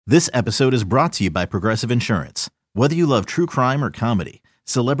This episode is brought to you by Progressive Insurance. Whether you love true crime or comedy,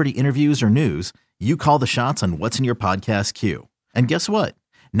 celebrity interviews or news, you call the shots on what's in your podcast queue. And guess what?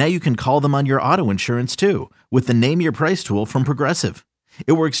 Now you can call them on your auto insurance too with the Name Your Price tool from Progressive.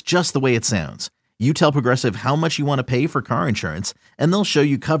 It works just the way it sounds. You tell Progressive how much you want to pay for car insurance, and they'll show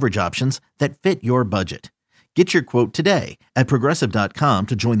you coverage options that fit your budget. Get your quote today at Progressive.com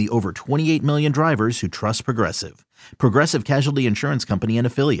to join the over 28 million drivers who trust Progressive. Progressive Casualty Insurance Company and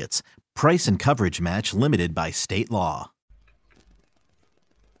Affiliates. Price and coverage match limited by state law.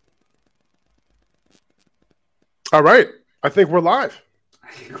 All right. I think we're live.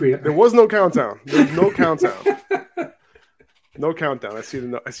 There was no countdown. There's no countdown. No countdown. I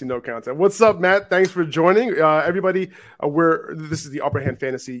see no countdown. What's up, Matt? Thanks for joining. Everybody, this is the Upper Hand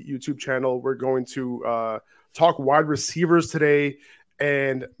Fantasy YouTube channel. We're going to talk wide receivers today,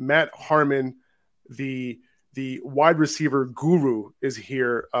 and Matt Harmon, the wide receiver guru, is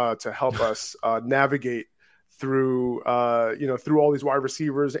here to help us navigate through through all these wide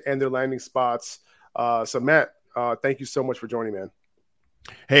receivers and their landing spots. So Matt, thank you so much for joining, man.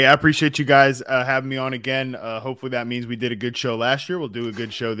 Hey, I appreciate you guys having me on again. Hopefully that means we did a good show last year. We'll do a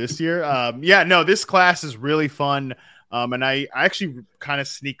good show this year. This class is really fun. And I actually kind of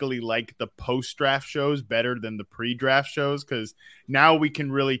sneakily like the post-draft shows better than the pre-draft shows, because now we can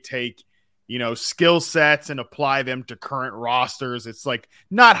really take, skill sets and apply them to current rosters. It's like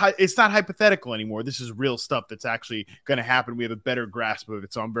it's not hypothetical anymore. This is real stuff that's actually going to happen. We have a better grasp of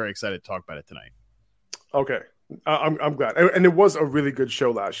it. So I'm very excited to talk about it tonight. Okay. I'm glad. And it was a really good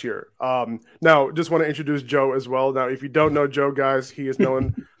show last year. Now, just want to introduce Joe as well. Now, if you don't know Joe, guys, he is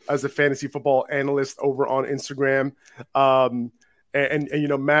known as a fantasy football analyst over on Instagram. And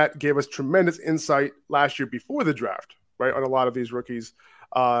Matt gave us tremendous insight last year before the draft, right, on a lot of these rookies.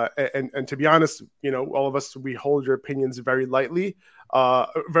 And to be honest, all of us, we hold your opinions very lightly,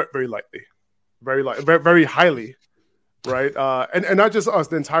 very lightly, very highly, right? And not just us,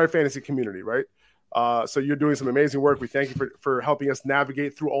 the entire fantasy community, right? So you're doing some amazing work. We thank you for helping us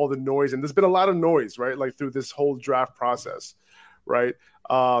navigate through all the noise. And there's been a lot of noise, right? Like through this whole draft process, right?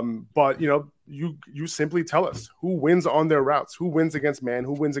 But you simply tell us who wins on their routes, who wins against man,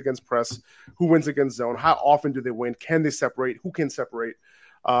 who wins against press, who wins against zone, how often do they win? Can they separate? Who can separate?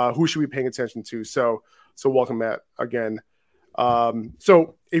 Who should we be paying attention to? So welcome, Matt, again.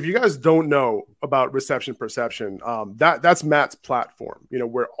 So if you guys don't know about Reception Perception, that's Matt's platform,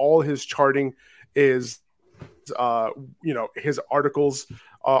 where all his charting is, his articles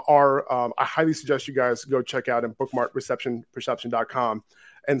are. I highly suggest you guys go check out and bookmark receptionperception.com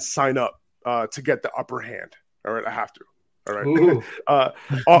and sign up to get the upper hand. All right, I have to. All right,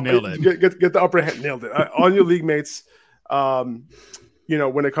 nailed it. Get the upper hand. Nailed it on your league mates.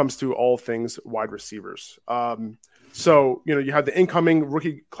 When it comes to all things wide receivers. So you have the incoming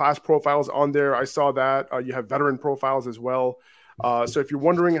rookie class profiles on there. I saw that. You have veteran profiles as well. So if you're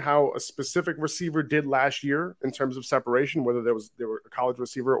wondering how a specific receiver did last year in terms of separation, whether they were a college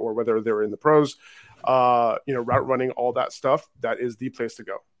receiver or whether they were in the pros, route running, all that stuff, that is the place to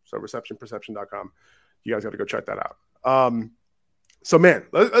go. So receptionperception.com. You guys got to go check that out. So man,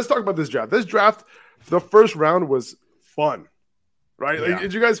 let's talk about this draft. This draft, the first round was fun, right? Yeah. Like,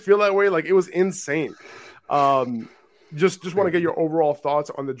 did you guys feel that way? Like, it was insane. Just want to get your overall thoughts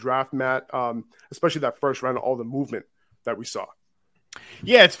on the draft, Matt, especially that first round, all the movement that we saw.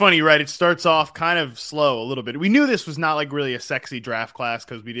 Yeah, it's funny, right? It starts off kind of slow a little bit. We knew this was not like really a sexy draft class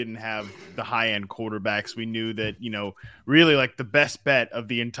because we didn't have the high-end quarterbacks. We knew that, really like the best bet of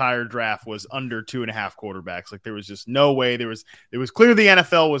the entire draft was under 2.5 quarterbacks. Like there was just no way. It was clear the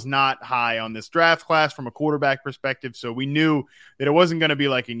NFL was not high on this draft class from a quarterback perspective. So we knew that it wasn't going to be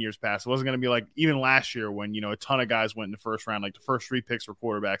like in years past. It wasn't going to be like even last year when, a ton of guys went in the first round, like the first 3 picks were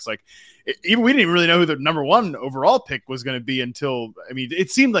quarterbacks. Like even we didn't even really know who the number 1 overall pick was going to be until,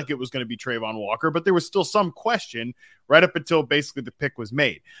 it seemed like it was going to be Trayvon Walker, but there was still some question right up until basically the pick was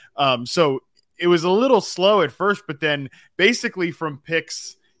made. So it was a little slow at first, but then basically from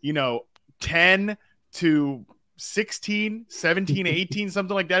picks, 10 to 16, 17, 18,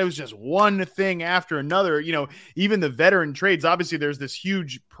 something like that. It was just one thing after another. Even the veteran trades, obviously there's this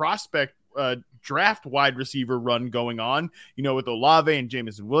huge prospect draft wide receiver run going on, with Olave and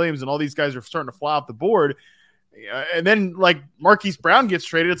Jameson Williams and all these guys are starting to fly off the board. And then like Marquise Brown gets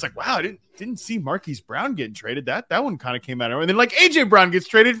traded. It's like, wow, I didn't see Marquise Brown getting traded. That one kind of came out. And then like AJ Brown gets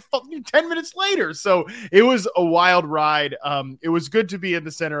traded 10 minutes later. So it was a wild ride. It was good to be in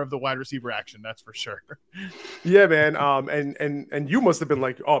the center of the wide receiver action. That's for sure. Yeah, man. And you must've been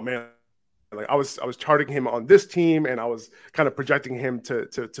like, oh man, Like I was charting him on this team, and I was kind of projecting him to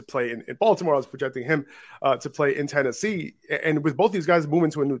play in Baltimore. I was projecting him to play in Tennessee. And with both these guys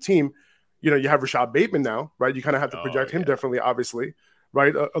moving to a new team, you have Rashad Bateman now, right? You kind of have to project him differently, obviously,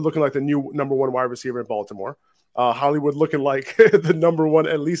 right? Looking like the new number one wide receiver in Baltimore. Hollywood looking like the number one,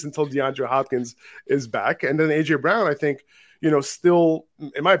 at least until DeAndre Hopkins is back. And then AJ Brown, I think, still,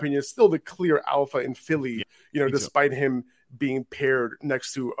 in my opinion, is still the clear alpha in Philly, despite him being paired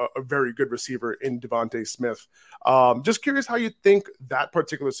next to a very good receiver in Devontae Smith. Just curious how you think that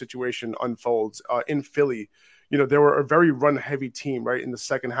particular situation unfolds in Philly. They were a very run-heavy team, right, in the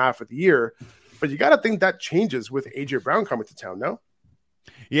second half of the year. But you got to think that changes with A.J. Brown coming to town, no?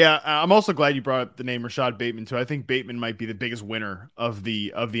 Yeah, I'm also glad you brought up the name Rashad Bateman too. I think Bateman might be the biggest winner of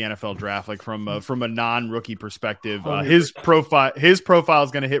the NFL draft, like from a non-rookie perspective. His profile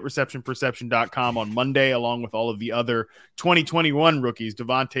is going to hit receptionperception.com on Monday, along with all of the other 2021 rookies,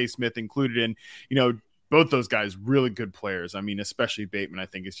 Devontae Smith included. And both those guys, really good players. I mean, especially Bateman, I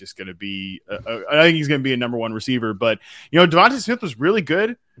think is just going to be. I think he's going to be a number one receiver. But Devontae Smith was really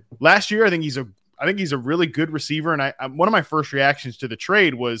good last year. I think he's a really good receiver. And one of my first reactions to the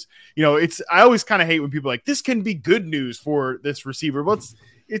trade was, I always kind of hate when people are like, this can be good news for this receiver. But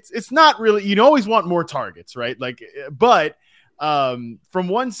it's not really, you always want more targets, right? But from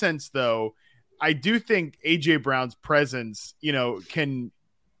one sense though, I do think AJ Brown's presence, can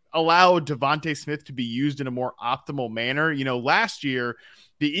allow Devontae Smith to be used in a more optimal manner. Last year,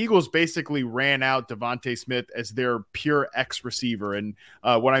 the Eagles basically ran out Devontae Smith as their pure X receiver. And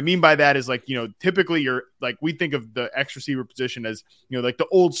what I mean by that is typically we think of the X receiver position as, like the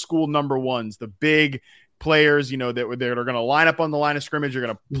old school number ones, the big players, that are going to line up on the line of scrimmage. You're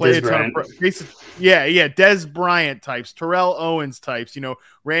going to play a ton of Dez Bryant types, Terrell Owens types,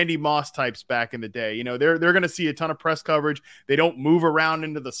 Randy Moss types back in the day. They're going to see a ton of press coverage. They don't move around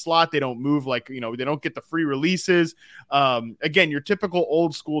into the slot. They don't move they don't get the free releases. Again, your typical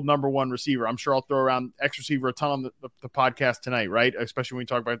old school number one receiver. I'm sure I'll throw around X receiver a ton on the podcast tonight, right? Especially when we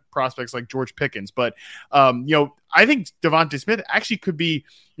talk about prospects like George Pickens. But I think Devontae Smith actually could be,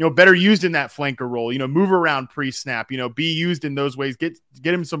 better used in that flanker role, move around pre-snap, be used in those ways, get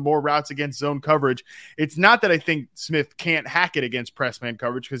him some more routes against zone coverage. It's not that I think Smith can't hack it against press man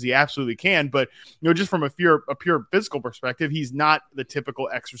coverage, because he absolutely can, but just from a pure physical perspective, he's not the typical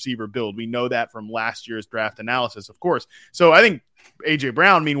X receiver build. We know that from last year's draft analysis, of course. So I think AJ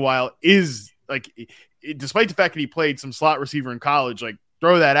Brown, meanwhile, is despite the fact that he played some slot receiver in college,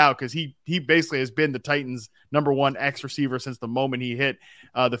 throw that out, because he basically has been the Titans' number one X receiver since the moment he hit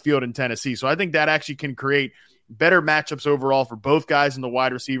the field in Tennessee. So I think that actually can create better matchups overall for both guys in the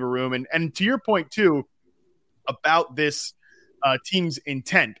wide receiver room. And to your point too about this team's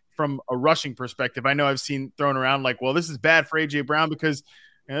intent from a rushing perspective, I know I've seen thrown around this is bad for AJ Brown because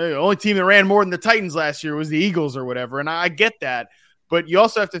the only team that ran more than the Titans last year was the Eagles or whatever. And I get that. But you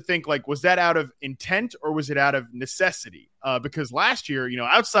also have to think, was that out of intent or was it out of necessity? Because last year,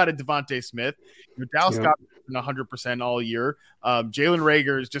 outside of Devontae Smith, Dallas got 100% all year. Jalen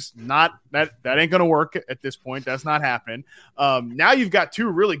Reagor is just not that ain't going to work at this point. That's not happening. Now you've got two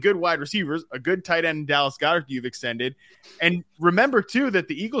really good wide receivers, a good tight end in Dallas Goedert you've extended. And remember, too, that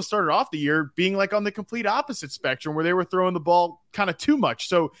the Eagles started off the year being on the complete opposite spectrum where they were throwing the ball kind of too much.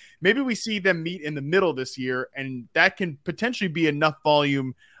 So maybe we see them meet in the middle this year, and that can potentially be enough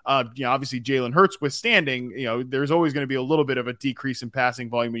volume. Obviously Jalen Hurts withstanding, there's always going to be a little bit of a decrease in passing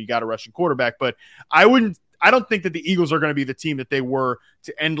volume when you got a rushing quarterback, but I don't think that the Eagles are going to be the team that they were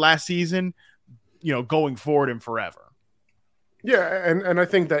to end last season, going forward and forever. Yeah. And I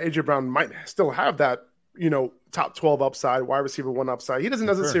think that AJ Brown might still have that, top 12 upside, wide receiver one upside. He doesn't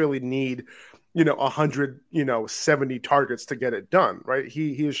necessarily need, 170 targets to get it done. Right.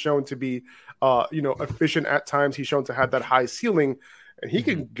 He is shown to be, efficient at times. He's shown to have that high ceiling. And he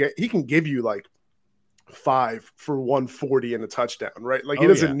can give you 5 for 140 and a touchdown, right? He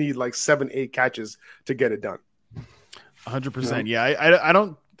doesn't need 7-8 catches to get it done. 100%.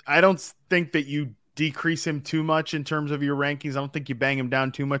 Yeah. I don't think that you decrease him too much in terms of your rankings. I don't think you bang him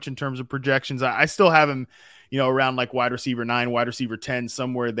down too much in terms of projections. I still have him, around wide receiver 9, wide receiver 10,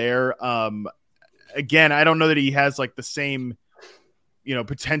 somewhere there. Again, I don't know that he has the same,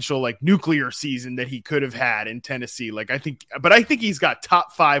 potential nuclear season that he could have had in Tennessee. I think he's got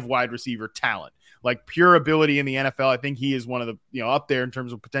top 5 wide receiver talent, pure ability in the NFL. I think he is one of the, up there in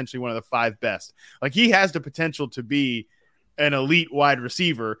terms of potentially one of the 5 best. He has the potential to be an elite wide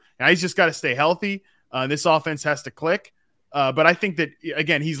receiver. Now he's just got to stay healthy. This offense has to click. But I think that,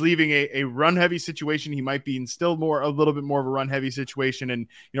 again, he's leaving a run heavy situation. He might be in still a little bit more of a run heavy situation. And,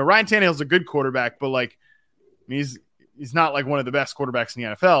 Ryan Tannehill's a good quarterback, but he's, he's not like one of the best quarterbacks in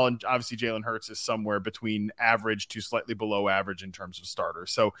the NFL. And obviously Jalen Hurts is somewhere between average to slightly below average in terms of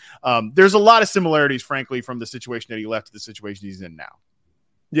starters. So there's a lot of similarities, frankly, from the situation that he left to the situation he's in now.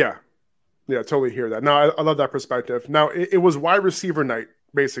 Yeah, totally hear that. Now, I love that perspective. Now, it was wide receiver night,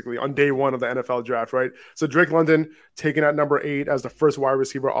 basically, on day one of the NFL draft, right? So Drake London taken at number 8 as the first wide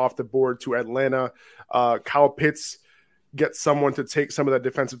receiver off the board to Atlanta. Kyle Pitts gets someone to take some of that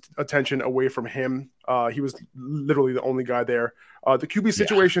defensive attention away from him. He was literally the only guy there. The QB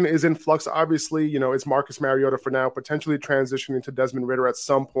situation is in flux, obviously. You know, it's Marcus Mariota for now, potentially transitioning to Desmond Ridder at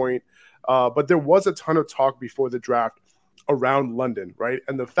some point. But there was a ton of talk before the draft around London, right?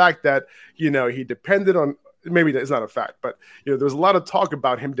 And the fact that, you know, he depended on, maybe it's not a fact, but, you know, there's a lot of talk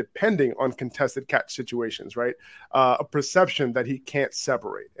about him depending on contested catch situations, right? A perception that he can't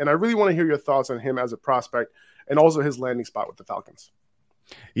separate. And I really want to hear your thoughts on him as a prospect and also his landing spot with the Falcons.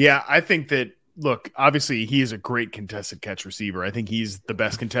 Yeah, I think that, look, obviously he is a great contested catch receiver. I think he's the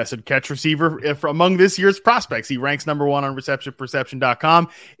best contested catch receiver among this year's prospects. He ranks number 1 on receptionperception.com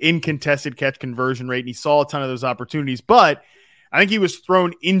in contested catch conversion rate, and he saw a ton of those opportunities. But I think he was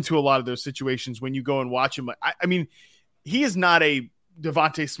thrown into a lot of those situations when you go and watch him. I mean, he is not a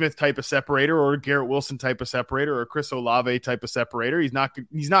Devontae Smith type of separator or a Garrett Wilson type of separator or a Chris Olave type of separator. He's not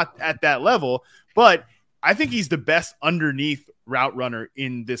at that level, but I think he's the best underneath route runner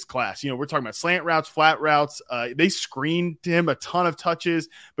in this class. You know, we're talking about slant routes, flat routes. They screened him a ton of touches,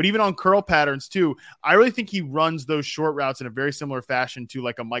 but even on curl patterns too, I really think he runs those short routes in a very similar fashion to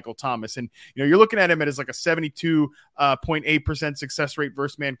like a Michael Thomas. And, you know, you're looking at him as like a 72.8% success rate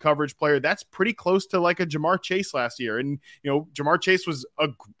versus man coverage player. That's pretty close to like a Jamar Chase last year. And, you know, Jamar Chase was I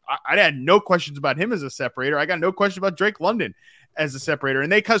had no questions about him as a separator. I got no question about Drake London as a separator.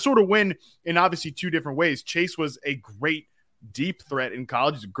 And they sort of win in obviously 2 different ways. Chase was a great deep threat in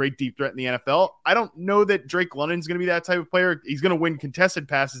college. He's a great deep threat in the NFL. I don't know that Drake London's going to be that type of player. He's going to win contested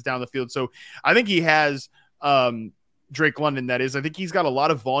passes down the field. So I think he has Drake London, that is. I think he's got a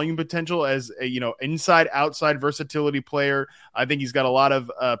lot of volume potential as a, you know, inside outside versatility player. I think he's got a lot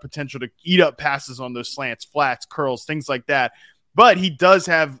of potential to eat up passes on those slants, flats, curls, things like that. But he does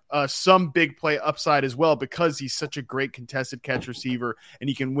have some big play upside as well because he's such a great contested catch receiver and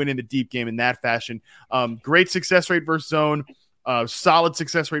he can win in the deep game in that fashion. Great success rate versus zone, solid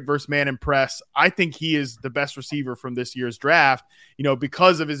success rate versus man and press. I think he is the best receiver from this year's draft, you know,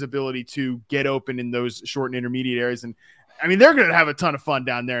 because of his ability to get open in those short and intermediate areas. And I mean, they're going to have a ton of fun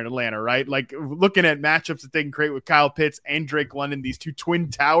down there in Atlanta, right? Like looking at matchups that they can create with Kyle Pitts and Drake London, these 2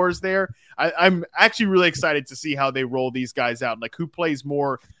 twin towers there. I'm actually really excited to see how they roll these guys out. Like who plays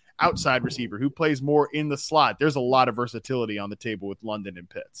more outside receiver, who plays more in the slot. There's a lot of versatility on the table with London and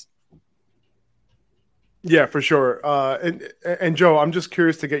Pitts. Yeah, for sure. And Joe, I'm just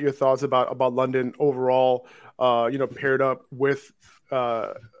curious to get your thoughts about London overall, you know, paired up with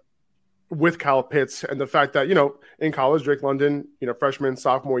Kyle Pitts and the fact that, you know, in college, Drake London, you know, freshman,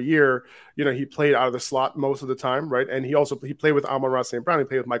 sophomore year, you know, he played out of the slot most of the time, right? And he played with Amon-Ra St. Brown, he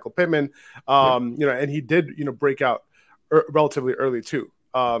played with Michael Pittman, you know, and he did, you know, break out relatively early too.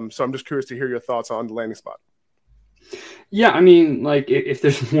 So I'm just curious to hear your thoughts on the landing spot. Yeah, I mean, like if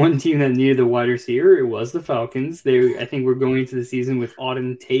there's one team that needed a wide receiver, it was the Falcons. I think we're going into the season with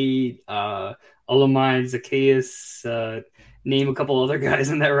Auden Tate, Olamide Zacchaeus, name a couple other guys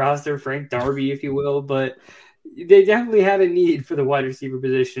in that roster, Frank Darby, if you will, but they definitely had a need for the wide receiver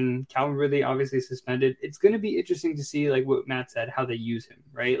position. Calvin Ridley obviously suspended. It's going to be interesting to see, like what Matt said, how they use him,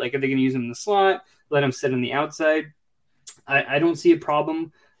 right? Like, are they going to use him in the slot, let him sit on the outside? I don't see a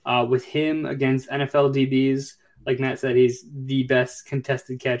problem with him against NFL DBs. Like Matt said, he's the best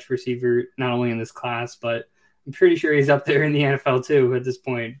contested catch receiver, not only in this class, but I'm pretty sure he's up there in the NFL too at this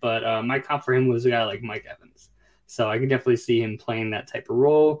point. But my comp for him was a guy like Mike Evans. So I can definitely see him playing that type of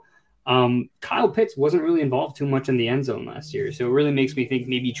role. Kyle Pitts wasn't really involved too much in the end zone last year. So it really makes me think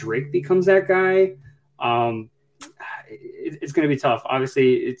maybe Drake becomes that guy. It's going to be tough.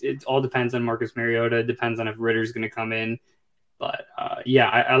 Obviously, it all depends on Marcus Mariota. It depends on if Ritter's going to come in. But yeah,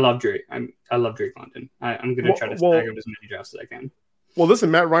 I love Drake. I love Drake London. I'm going to try to snag him as many drafts as I can. Well,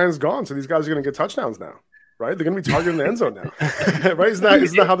 listen, Matt Ryan's gone, so these guys are going to get touchdowns now, right? They're going to be targeting the end zone now, right? Isn't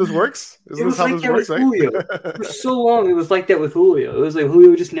that how this works? Isn't this how this works? Julio. For so long, it was like that with Julio. It was like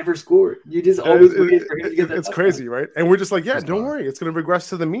Julio just never scored. You just always waited for him to get that. It's crazy, right? And we're just like, yeah, don't worry. It's going to regress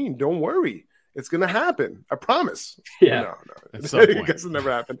to the mean. Don't worry. It's going to happen. I promise. Yeah. No. I guess it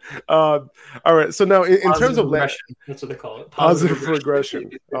never happened. All right. So now in terms of regression, that's what they call it. Positive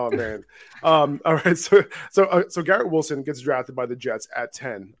regression. Oh, man. All right. So Garrett Wilson gets drafted by the Jets at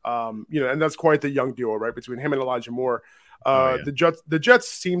 10. And that's quite the young duo, right? Between him and Elijah Moore. The Jets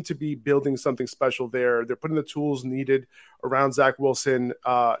seem to be building something special there. They're putting the tools needed around Zach Wilson.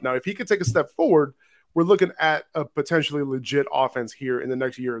 Now, if he could take a step forward, we're looking at a potentially legit offense here in the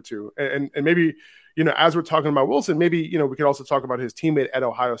next year or two. And maybe, as we're talking about Wilson, maybe, we could also talk about his teammate at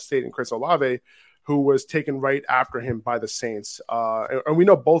Ohio State and Chris Olave, who was taken right after him by the Saints. And we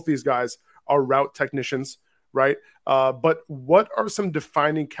know both these guys are route technicians, right? But what are some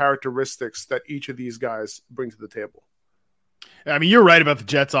defining characteristics that each of these guys bring to the table? I mean, you're right about the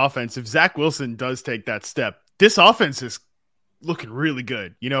Jets offense. If Zach Wilson does take that step, this offense is looking really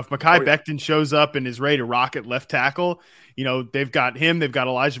good. If Mekhi Becton shows up and is ready to rock at left tackle, they've got him. They've got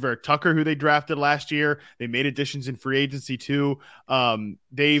Elijah Vera Tucker, who they drafted last year. They made additions in free agency too.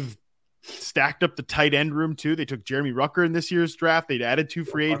 They've stacked up the tight end room too. They took Jeremy Rucker in this year's draft. They'd added 2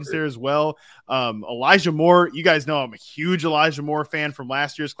 free agents there as well. Elijah Moore, you guys know I'm a huge Elijah Moore fan from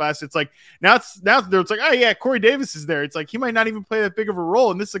last year's class. It's like now it's like, oh yeah, Corey Davis is there. It's like he might not even play that big of a role,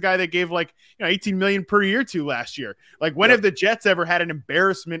 and this is a guy that gave like $18 million per year to last year. Like when have the Jets ever had an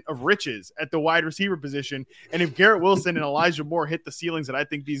embarrassment of riches at the wide receiver position? And if Garrett Wilson and Elijah Moore hit the ceilings that I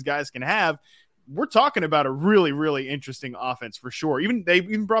think these guys can have, we're talking about a really, really interesting offense for sure. They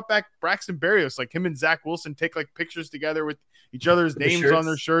even brought back Braxton Berrios, like him and Zach Wilson take like pictures together with each other's names on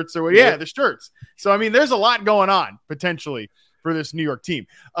their shirts or the shirts. So, I mean, there's a lot going on potentially for this New York team.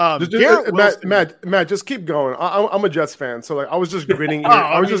 Matt, just keep going. I'm a Jets fan, so like I was just grinning.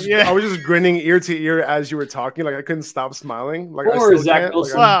 I was just grinning ear to ear as you were talking. Like I couldn't stop smiling. Like Zach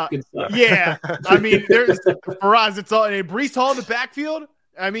Wilson. I mean, there's Faraz. It's all Breece Hall in the backfield.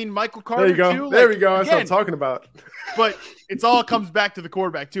 I mean, Michael Carter, there you go. too. There we go. That's what I'm talking about. But it's all comes back to the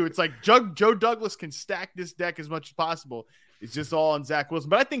quarterback, too. It's like Joe Douglas can stack this deck as much as possible. It's just all on Zach Wilson.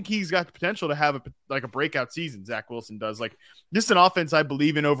 But I think he's got the potential to have a breakout season, Zach Wilson does. Like, this is an offense I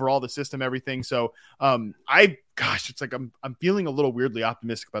believe in overall, the system, everything. So, it's like I'm feeling a little weirdly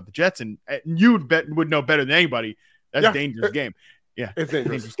optimistic about the Jets. And you would know better than anybody. That's a dangerous game. Yeah. It's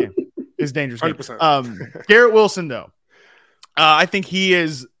dangerous. It's dangerous game. 100%. Garrett Wilson, though. I think he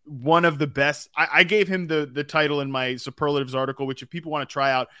is one of the best. I gave him the title in my superlatives article, which if people want to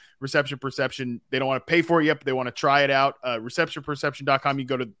try out Reception Perception, they don't want to pay for it yet, but they want to try it out. Receptionperception.com. You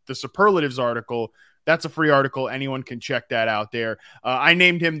go to the superlatives article. That's a free article. Anyone can check that out there. I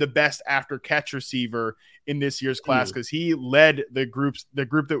named him the best after catch receiver in this year's class because he led the group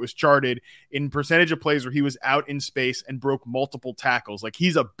that was charted in percentage of plays where he was out in space and broke multiple tackles. Like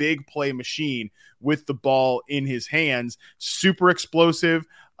he's a big play machine with the ball in his hands, super explosive.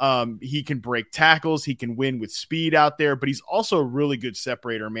 He can break tackles. He can win with speed out there, but he's also a really good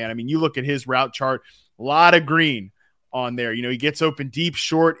separator, man. I mean, you look at his route chart, a lot of green on there. He gets open deep,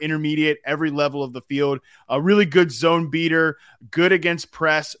 short, intermediate, every level of the field. A really good zone beater, good against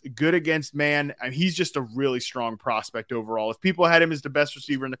press, good against man. I mean, he's just a really strong prospect overall. If people had him as the best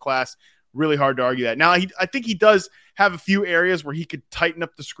receiver in the class, really hard to argue that. Now, I think he does have a few areas where he could tighten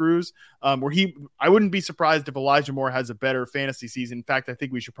up the screws, I wouldn't be surprised if Elijah Moore has a better fantasy season. In fact, I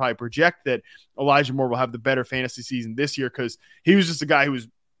think we should probably project that Elijah Moore will have the better fantasy season this year because he was just a guy who was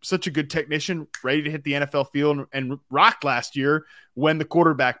such a good technician, ready to hit the NFL field and rocked last year when the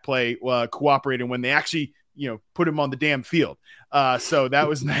quarterback play cooperated, when they actually, put him on the damn field. So that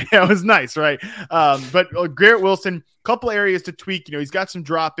was that was nice, right? But Garrett Wilson, couple areas to tweak. He's got some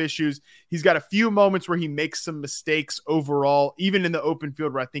drop issues. He's got a few moments where he makes some mistakes overall, even in the open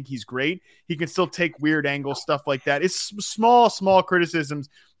field where I think he's great. He can still take weird angles, stuff like that. It's small criticisms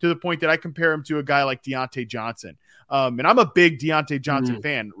to the point that I compare him to a guy like Deontay Johnson. And I'm a big Deontay Johnson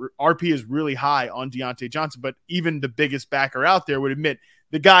fan. RP is really high on Deontay Johnson, but even the biggest backer out there would admit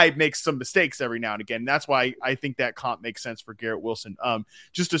the guy makes some mistakes every now and again. That's why I think that comp makes sense for Garrett Wilson.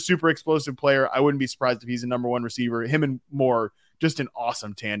 Just a super explosive player. I wouldn't be surprised if he's a number one receiver. Him and Moore, just an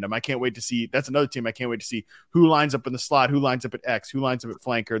awesome tandem. I can't wait to see. That's another team I can't wait to see who lines up in the slot, who lines up at X, who lines up at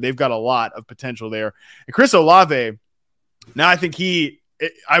flanker. They've got a lot of potential there. And Chris Olave, now I think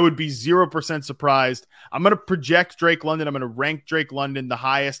I would be 0% surprised. I'm going to project Drake London. I'm going to rank Drake London the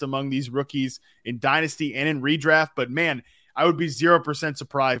highest among these rookies in Dynasty and in redraft. But man, I would be 0%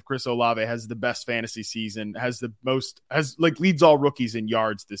 surprised if Chris Olave has the best fantasy season, leads all rookies in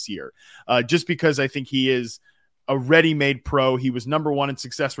yards this year. Just because I think he is a ready-made pro. He was number one in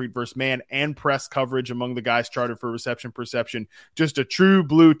success rate versus man and press coverage among the guys charted for reception perception. Just a true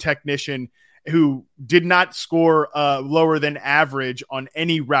blue technician who did not score lower than average on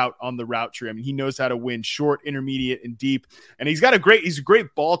any route on the route tree. I mean, he knows how to win short, intermediate, and deep. And he's a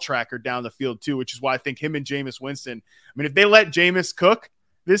great ball tracker down the field too, which is why I think him and Jameis Winston, I mean, if they let Jameis cook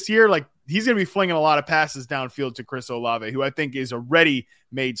this year, like he's going to be flinging a lot of passes downfield to Chris Olave, who I think is a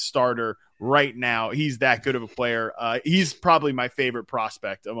ready-made starter right now. He's that good of a player. He's probably my favorite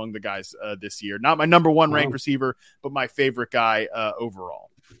prospect among the guys this year. Not my number one ranked receiver, but my favorite guy overall.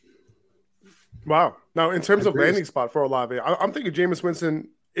 Wow. Now, in terms of landing spot for Olave, I'm thinking Jameis Winston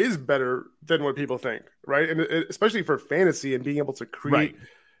is better than what people think, right? And especially for fantasy and being able to create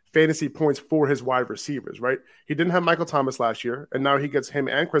fantasy points for his wide receivers, right? He didn't have Michael Thomas last year, and now he gets him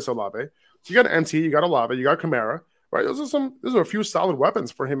and Chris Olave. So you got MT, you got Olave, you got Kamara, right? Those are a few solid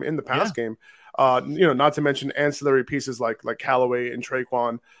weapons for him in the pass game. Not to mention ancillary pieces like Callaway and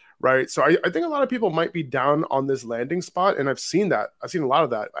Traquan, right? So I think a lot of people might be down on this landing spot, and I've seen that. I've seen a lot of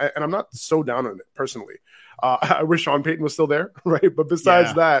that, and I'm not so down on it personally. I wish Sean Payton was still there, right? But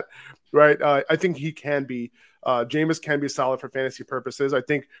besides that, right, I think he can be Jameis can be solid for fantasy purposes. I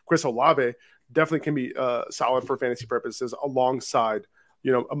think Chris Olave definitely can be solid for fantasy purposes alongside,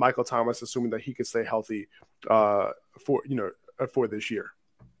 a Michael Thomas, assuming that he could stay healthy for this year.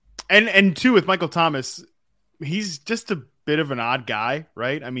 And too, with Michael Thomas, he's just a bit of an odd guy,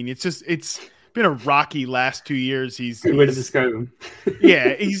 right? I mean, it's been a rocky last 2 years. He's way to describe him.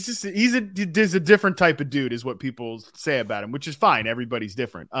 Yeah, he's a different type of dude, is what people say about him, which is fine. Everybody's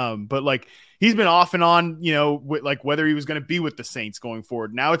different. But like he's been off and on, like whether he was going to be with the Saints going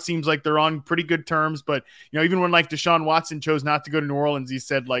forward. Now it seems like they're on pretty good terms. But even when like Deshaun Watson chose not to go to New Orleans, he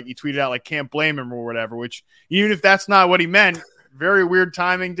said he tweeted out like can't blame him or whatever. Which even if that's not what he meant, very weird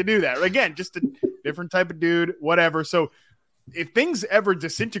timing to do that. Again, just a different type of dude, whatever. So if things ever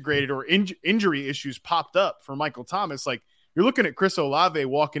disintegrated or injury issues popped up for Michael Thomas, you're looking at Chris Olave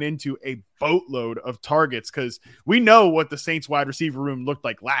walking into a boatload of targets, because we know what the Saints wide receiver room looked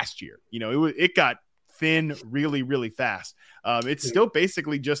like last year. It got thin really, really fast. It's still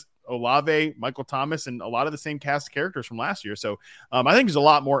basically just Olave, Michael Thomas, and a lot of the same cast of characters from last year. So I think there's a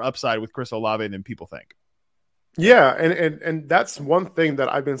lot more upside with Chris Olave than people think. Yeah, and that's one thing that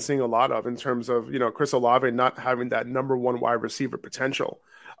I've been seeing a lot of in terms of, Chris Olave not having that number one wide receiver potential.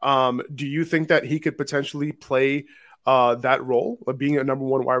 Do you think that he could potentially play that role of being a number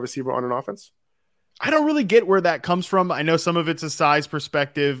one wide receiver on an offense? I don't really get where that comes from. I know some of it's a size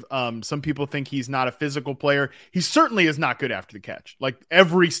perspective. Some people think he's not a physical player. He certainly is not good after the catch.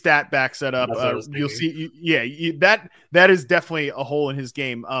 Every stat backs that up. You'll see. That is definitely a hole in his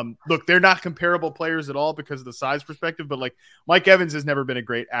game. Look, they're not comparable players at all because of the size perspective, but Mike Evans has never been a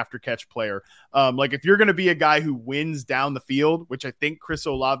great after catch player. If you're going to be a guy who wins down the field, which I think Chris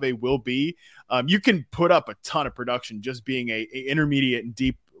Olave will be, you can put up a ton of production just being a intermediate and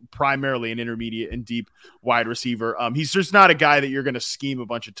deep, primarily an intermediate and deep wide receiver. He's just not a guy that you're going to scheme a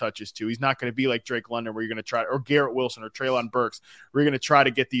bunch of touches to. He's not going to be like Drake London, where you're going to try, or Garrett Wilson or Treylon Burks, where you're going to try to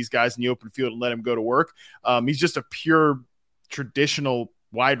get these guys in the open field and let him go to work. He's just a pure traditional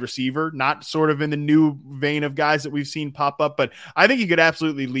wide receiver, not sort of in the new vein of guys that we've seen pop up, but I think he could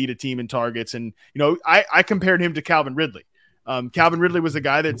absolutely lead a team in targets. And, I compared him to Calvin Ridley. Calvin Ridley was a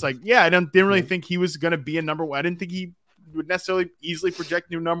guy that's I didn't really think he was going to be a number one. I didn't think he would necessarily easily project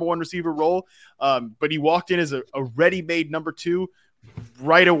new number one receiver role. But he walked in as a ready-made number two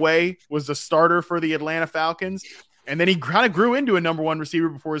right away, was a starter for the Atlanta Falcons. And then he kind of grew into a number one receiver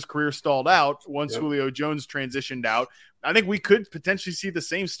before his career stalled out once Julio Jones transitioned out. I think we could potentially see the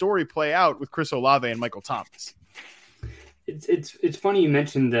same story play out with Chris Olave and Michael Thomas. It's funny you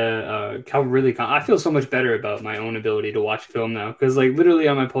mentioned the Calvin Ridley. I feel so much better about my own ability to watch film now, because literally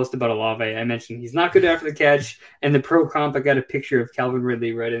on my post about Olave, I mentioned he's not good after the catch, and the pro comp, I got a picture of Calvin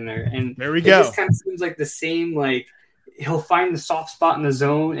Ridley right in there, and there we go. It just kind of seems like the same. He'll find the soft spot in the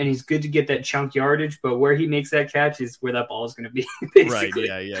zone, and he's good to get that chunk yardage, but where he makes that catch is where that ball is going to be. Basically.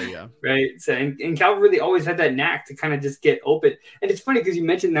 Right? Yeah. Right. So and Calvin Ridley always had that knack to kind of just get open, and it's funny because you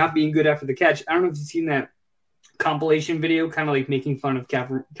mentioned not being good after the catch. I don't know if you've seen that compilation video kind of making fun of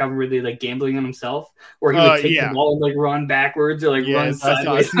Calvin Ridley gambling on himself, where he would take the ball and run backwards or run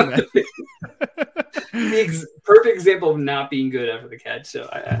sideways. The perfect example of not being good after the catch. So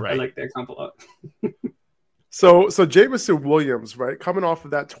I like that comp a lot. So Jameson Williams, right, coming off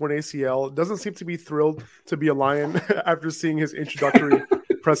of that torn ACL, doesn't seem to be thrilled to be a Lion after seeing his introductory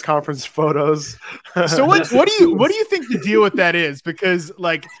press conference photos. So what do you think the deal with that is? Because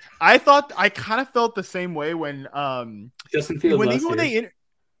I kind of felt the same way when Justin Fields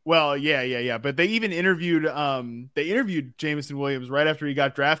but they even interviewed Jameson Williams right after he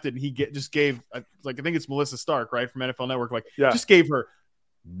got drafted, and he just gave I think it's Melissa Stark, right, from NFL Network, just gave her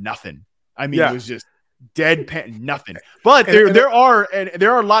nothing. I mean, it was just deadpan, nothing. But there are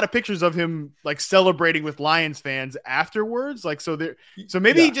a lot of pictures of him like celebrating with Lions fans afterwards. Like so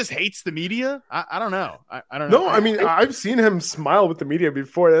maybe he just hates the media. I don't know. I don't know. No, I mean I've seen him smile with the media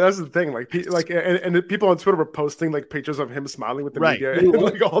before. That's the thing. Like and people on Twitter were posting like pictures of him smiling with the media and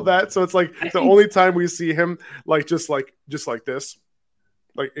like all that. So it's like only time we see him like just like this.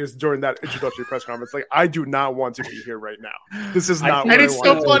 Like is during that introductory press conference. Like I do not want to be here right now. This is not. And it's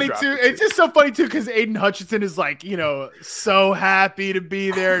so funny too. It's just so funny too because Aiden Hutchinson is like so happy to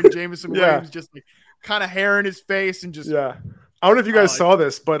be there, and Jameson Williams just like kind of hair in his face and just I don't know if you guys saw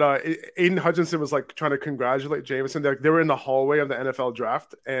this, but Aiden Hutchinson was like trying to congratulate Jameson. They were in the hallway of the NFL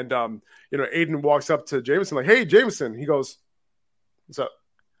draft, and Aiden walks up to Jameson like, "Hey, Jameson." He goes, "What's up?"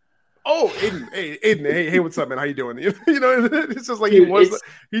 Oh, Aiden, hey, what's up, man? How you doing? It's just like he was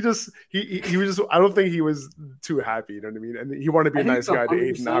just I don't think he was too happy, you know what I mean? And he wanted to be a nice guy to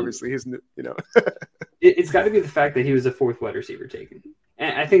Aiden, obviously. It's got to be the fact that he was the fourth wide receiver taken.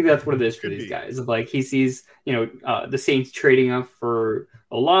 And I think that's what it is for these guys. Like he sees, the Saints trading up for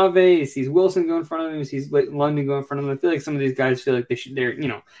Olave, he sees Wilson go in front of him, he sees London go in front of him. I feel like some of these guys feel like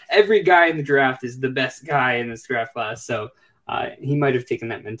they're every guy in the draft is the best guy in this draft class. So he might have taken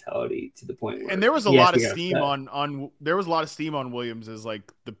that mentality to the point where, and there was a lot of steam on Williams as like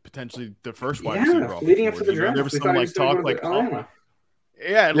potentially the first wide receiver leading up to the draft. There was some like talk like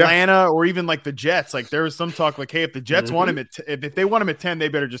Atlanta or even like the Jets. Like there was some talk like, hey, if the Jets want him if they want him at 10, they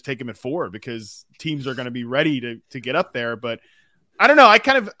better just take him at 4 because teams are going to be ready to get up there. But I don't know.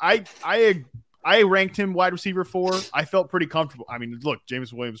 I ranked him wide receiver 4. I felt pretty comfortable. I mean, look,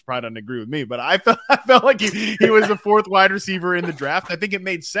 James Williams probably doesn't agree with me, but I felt like he was the 4th wide receiver in the draft. I think it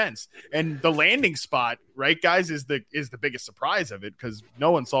made sense. And the landing spot, right, guys, is the biggest surprise of it because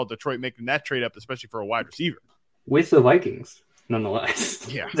no one saw Detroit making that trade up, especially for a wide receiver. With the Vikings, nonetheless.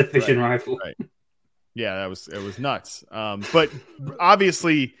 Yeah. The fishing rifle. Right. Yeah, it was nuts. But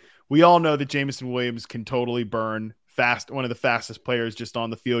obviously, we all know that Jameson Williams can totally burn. One of the fastest players just on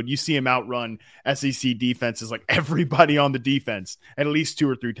the field. You see him outrun SEC defenses like everybody on the defense at least 2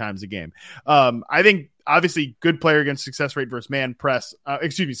 or 3 times a game. I think obviously good player against success rate versus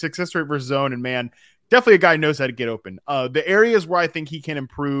success rate versus zone and man. Definitely a guy who knows how to get open. The areas where I think he can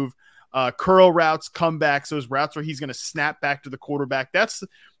improve, curl routes, comebacks, those routes where he's going to snap back to the quarterback. That's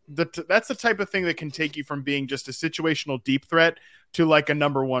the type of thing that can take you from being just a situational deep threat to like a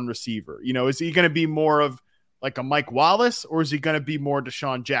number 1 receiver. Is he going to be more of like a Mike Wallace, or is he going to be more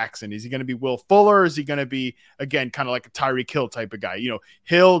Deshaun Jackson? Is he going to be Will Fuller? Or is he going to be, again, kind of like a Tyreek Hill type of guy?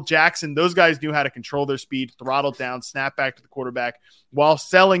 Hill, Jackson, those guys knew how to control their speed, throttle down, snap back to the quarterback while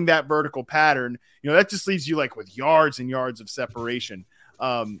selling that vertical pattern. That just leaves you like with yards and yards of separation.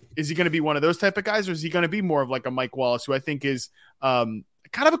 Is he going to be one of those type of guys, or is he going to be more of like a Mike Wallace, who I think is kind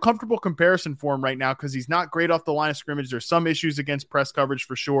of a comfortable comparison for him right now because he's not great off the line of scrimmage. There's some issues against press coverage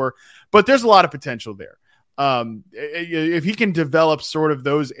for sure, but there's a lot of potential there. If he can develop sort of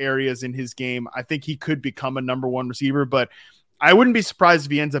those areas in his game, I think he could become a number 1 receiver, but I wouldn't be surprised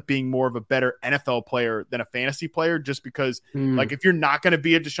if he ends up being more of a better NFL player than a fantasy player, just because like if you're not going to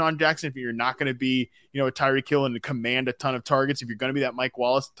be a Deshaun Jackson, if you're not going to be, a Tyreek Hill and command a ton of targets, if you're going to be that Mike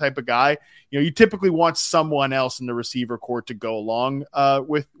Wallace type of guy, you typically want someone else in the receiver court to go along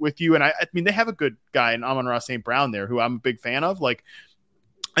with you. And I mean, they have a good guy in Amon-Ra St. Brown there, who I'm a big fan of. Like,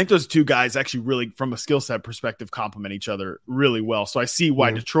 I think those 2 guys actually really, from a skill set perspective, complement each other really well. So I see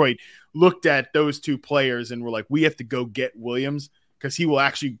why Detroit looked at those 2 players and were like, we have to go get Williams because he will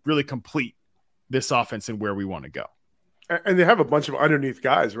actually really complete this offense and where we want to go. And they have a bunch of underneath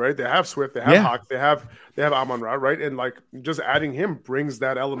guys, right? They have Swift, they have Hawk, they have Amon-Ra, right? And like just adding him brings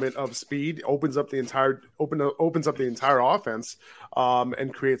that element of speed, opens up the entire offense,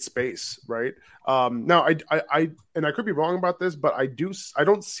 and creates space, right? Now I could be wrong about this, but I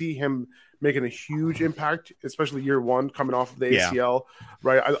don't see him making a huge impact, especially year 1 coming off of the ACL,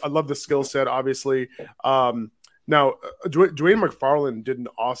 right? I love the skill set, obviously. Now, Dwayne McFarland did an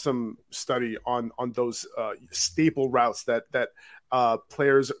awesome study on those staple routes that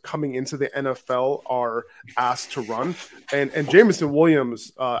players coming into the NFL are asked to run, and Jameson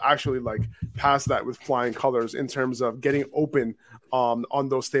Williams actually like passed that with flying colors in terms of getting open on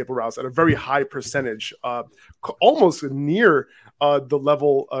those staple routes at a very high percentage, almost near the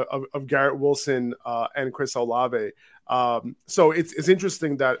level of Garrett Wilson and Chris Olave. So it's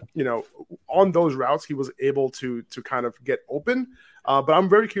interesting that, on those routes, he was able to kind of get open. But I'm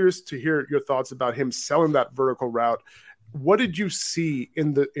very curious to hear your thoughts about him selling that vertical route. What did you see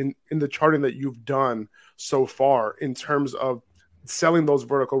in the charting that you've done so far in terms of selling those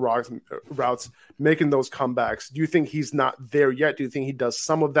vertical routes, making those comebacks? Do you think he's not there yet? Do you think he does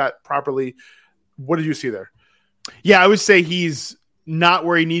some of that properly? what did you see there? Yeah, I would say he's not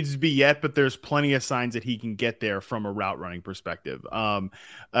where he needs to be yet, but there's plenty of signs that he can get there from a route running perspective.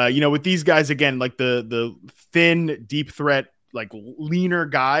 With these guys, again, like the thin, deep threat, like leaner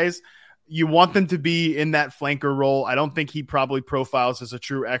guys, you want them to be in that flanker role. I don't think he probably profiles as a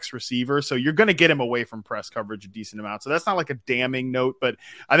true X receiver. So you're going to get him away from press coverage a decent amount. So that's not like a damning note, but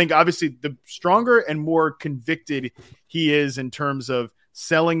I think obviously the stronger and more convicted he is in terms of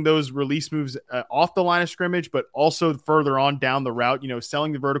selling those release moves off the line of scrimmage, but also further on down the route,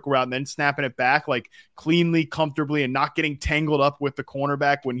 selling the vertical route and then snapping it back like cleanly, comfortably, and not getting tangled up with the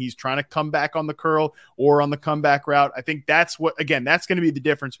cornerback when he's trying to come back on the curl or on the comeback route. I think that's what, again, that's going to be the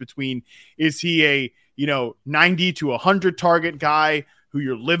difference between, is he a, 90 to 100 target guy who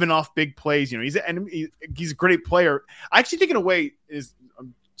you're living off big plays? He's a great player. I actually think in a way is,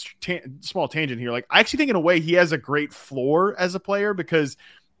 small tangent here. Like, I actually think in a way he has a great floor as a player because,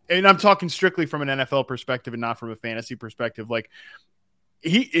 and I'm talking strictly from an NFL perspective and not from a fantasy perspective, like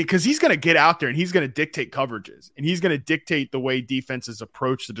because he's going to get out there and he's going to dictate coverages and he's going to dictate the way defenses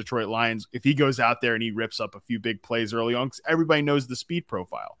approach the Detroit Lions if he goes out there and he rips up a few big plays early on because everybody knows the speed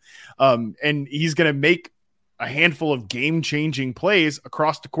profile. And he's going to make a handful of game-changing plays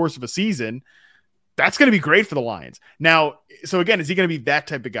across the course of a season. That's going to be great for the Lions. Now, so again, is he going to be that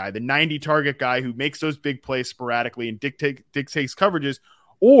type of guy, the 90 target guy who makes those big plays sporadically and dictates coverages,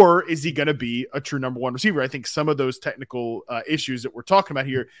 or is he going to be a true number one receiver? I think some of those technical issues that we're talking about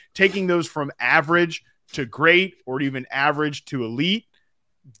here, taking those from average to great or even average to elite,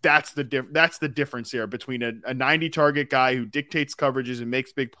 that's the difference here between a 90 target guy who dictates coverages and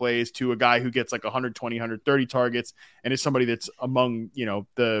makes big plays to a guy who gets like 120, 130 targets and is somebody that's among,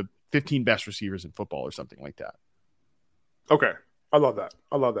 the 15 best receivers in football or something like that. Okay. I love that.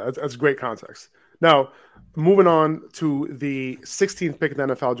 That's great context. Now, moving on to the 16th pick in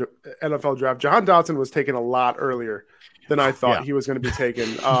the NFL draft, Jahan Dotson was taken a lot earlier than I thought he was going to be taken.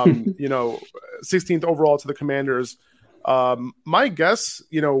 16th overall to the Commanders. My guess,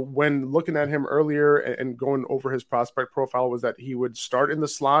 when looking at him earlier and going over his prospect profile was that he would start in the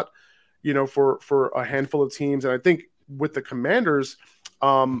slot, for a handful of teams. And I think with the Commanders,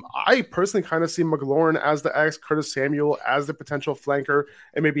 I personally kind of see McLaurin as the X, Curtis Samuel as the potential flanker,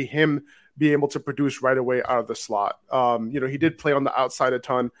 and maybe him be able to produce right away out of the slot. He did play on the outside a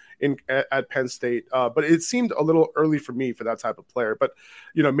ton at Penn State, but it seemed a little early for me for that type of player. But,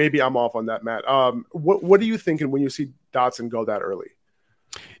 maybe I'm off on that, Matt. What are you thinking when you see Dotson go that early?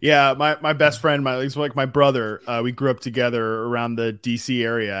 Yeah, my best friend, he's like my brother. We grew up together around the DC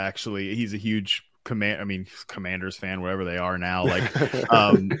area. Actually, he's a huge Commanders fan, wherever they are now. Like,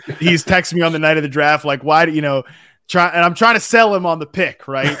 he's texting me on the night of the draft, like, why do and I'm trying to sell him on the pick,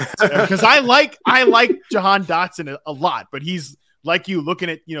 right? Because I like Jahan Dotson a lot, but he's like you looking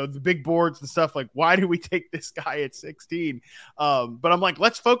at, the big boards and stuff, like, why do we take this guy at 16? But I'm like,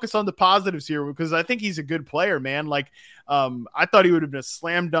 let's focus on the positives here because I think he's a good player, man. Like, I thought he would have been a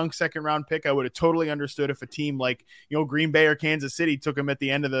slam dunk second round pick. I would have totally understood if a team like, Green Bay or Kansas City took him at the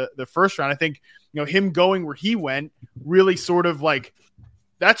end of the first round. I think, him going where he went really sort of like,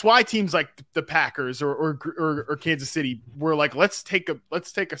 that's why teams like the Packers or Kansas City were like, let's take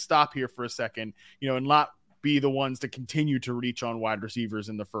a stop here for a second, and not be the ones to continue to reach on wide receivers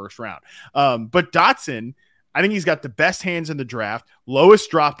in the first round. But Dotson, I think he's got the best hands in the draft, lowest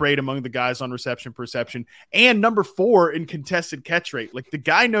drop rate among the guys on reception perception, and number 4 in contested catch rate. Like, the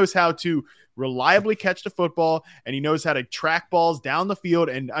guy knows how to reliably catch the football, and he knows how to track balls down the field.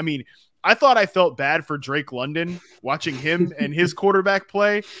 And I mean, I thought I felt bad for Drake London watching him and his quarterback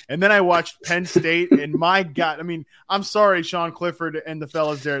play. And then I watched Penn State, and my God, I mean, I'm sorry, Sean Clifford and the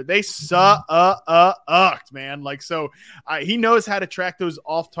fellas there. They sucked, man. Like, so he knows how to track those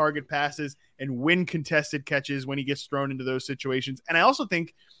off-target passes and win contested catches when he gets thrown into those situations. And I also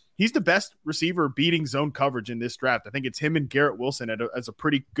think he's the best receiver beating zone coverage in this draft. I think it's him and Garrett Wilson as a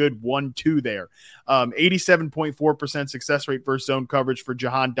pretty good 1-2 there. 87.4% success rate versus zone coverage for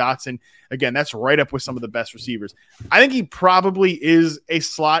Jahan Dotson. Again, that's right up with some of the best receivers. I think he probably is a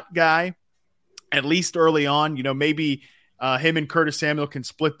slot guy, at least early on. Maybe him and Curtis Samuel can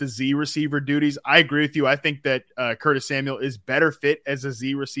split the Z receiver duties. I agree with you. I think that Curtis Samuel is better fit as a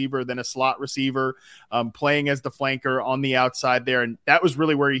Z receiver than a slot receiver, playing as the flanker on the outside there. And that was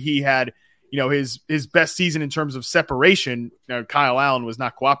really where he had, his best season in terms of separation. Kyle Allen was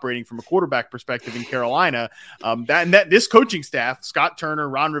not cooperating from a quarterback perspective in Carolina. This coaching staff, Scott Turner,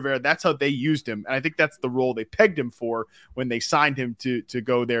 Ron Rivera, that's how they used him. And I think that's the role they pegged him for when they signed him to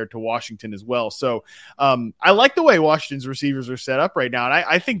go there to Washington as well. So I like the way Washington's receivers are set up right now. And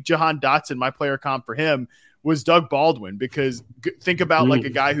I think Jahan Dotson, my player comp for him, was Doug Baldwin, because think about like a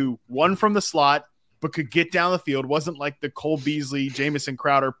guy who won from the slot, but could get down the field, wasn't like the Cole Beasley, Jamison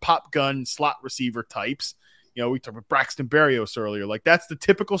Crowder, pop gun slot receiver types. You know, we talked about Braxton Berrios earlier. Like, that's the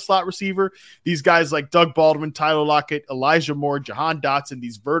typical slot receiver. These guys like Doug Baldwin, Tyler Lockett, Elijah Moore, Jahan Dotson,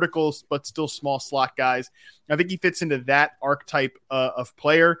 these verticals but still small slot guys. I think he fits into that archetype of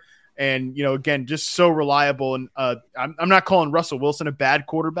player. And, you know, again, just so reliable. And I'm not calling Russell Wilson a bad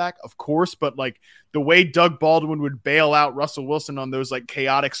quarterback, of course, but like the way Doug Baldwin would bail out Russell Wilson on those like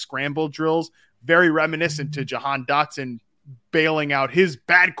chaotic scramble drills, very reminiscent to Jahan Dotson bailing out his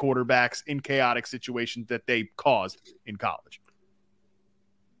bad quarterbacks in chaotic situations that they caused in college.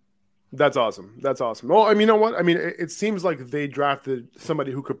 That's awesome. That's awesome. Well, I mean, you know what? I mean, it seems like they drafted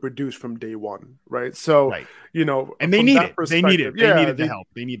somebody who could produce from day one, right? So, you know, and they need it. They need it. They needed the help.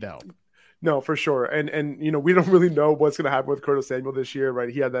 They need the help. No, for sure. And you know, we don't really know what's going to happen with Curtis Samuel this year, right?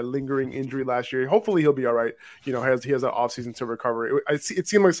 He had that lingering injury last year. Hopefully he'll be all right. You know, he has an offseason to recover. It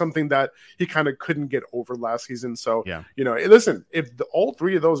seemed like something that he kind of couldn't get over last season. So, you know, listen, if all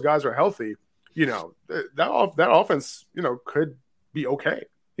three of those guys are healthy, you know, that offense, you know, could be okay.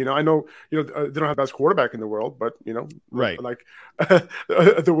 You know, I know, you know, they don't have the best quarterback in the world, but, you know, like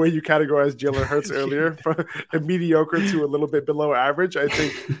the way you categorized Jalen Hurts earlier, from a mediocre to a little bit below average, I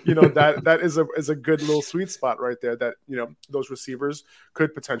think, you know, that is a good little sweet spot right there that, you know, those receivers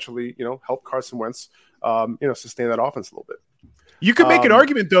could potentially, you know, help Carson Wentz, you know, sustain that offense a little bit. You could make an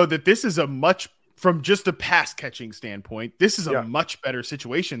argument, though, that this is from just a pass catching standpoint, this is a much better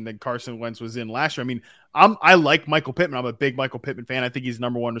situation than Carson Wentz was in last year. I mean, I like Michael Pittman. I'm a big Michael Pittman fan. I think he's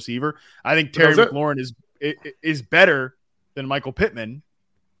number one receiver. I think Terry McLaurin is better than Michael Pittman.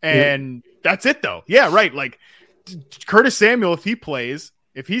 And that's it, though. Yeah, right. Like Curtis Samuel, if he plays,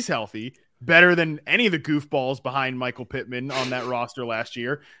 if he's healthy, better than any of the goofballs behind Michael Pittman on that roster last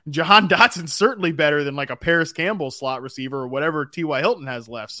year. Jahan Dotson's certainly better than like a Paris Campbell slot receiver or whatever T.Y. Hilton has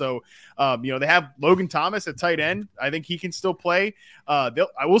left. So, you know, they have Logan Thomas at tight end. I think he can still play.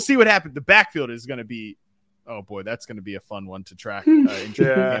 We'll see what happens. The backfield is going to be, oh boy, that's going to be a fun one to track.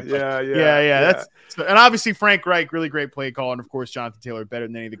 Yeah. That's and obviously Frank Reich, really great play call. And of course, Jonathan Taylor, better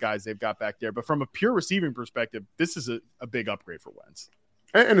than any of the guys they've got back there. But from a pure receiving perspective, this is a big upgrade for Wentz.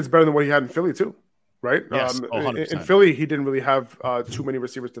 And it's better than what he had in Philly too, right? Yes, in Philly, he didn't really have too many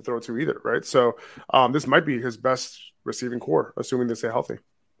receivers to throw to either, right? So this might be his best receiving core, assuming they stay healthy.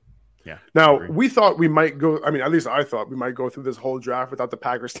 Yeah. Now, we thought we might go – I mean, at least I thought we might go through this whole draft without the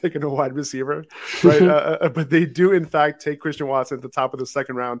Packers taking a wide receiver, right? But they do, in fact, take Christian Watson at the top of the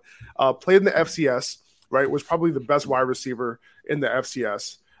second round. Played in the FCS, right? Was probably the best wide receiver in the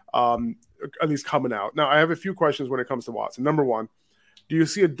FCS, at least coming out. Now, I have a few questions when it comes to Watson. Number one, do you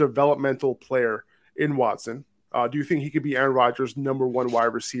see a developmental player in Watson? Do you think he could be Aaron Rodgers' number one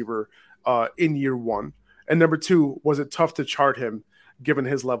wide receiver in year one? And number two, was it tough to chart him given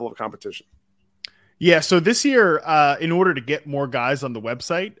his level of competition? Yeah, so this year, in order to get more guys on the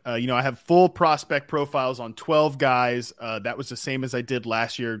website, you know, I have full prospect profiles on 12 guys. That was the same as I did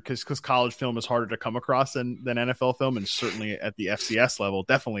last year because college film is harder to come across than NFL film, and certainly at the FCS level,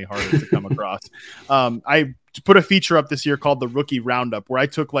 definitely harder to come across. I put a feature up this year called the Rookie Roundup, where I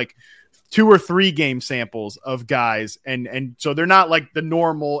took like 2 or 3 game samples of guys. And so they're not like the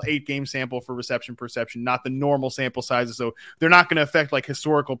normal 8 game sample for reception perception, not the normal sample sizes. So they're not going to affect like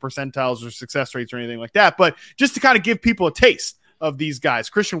historical percentiles or success rates or anything like that. But just to kind of give people a taste of these guys.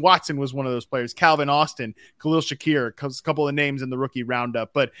 Christian Watson was one of those players, Calvin Austin, Khalil Shakir, a couple of names in the Rookie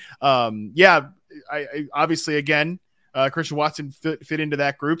Roundup. But I obviously, again, Christian Watson fit into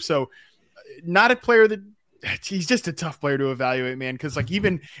that group. So not a player that, he's just a tough player to evaluate, man, because like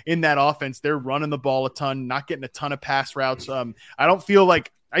even in that offense, they're running the ball a ton, not getting a ton of pass routes. I don't feel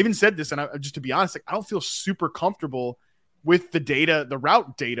like, I even said this, and just to be honest, like, I don't feel super comfortable with the data, the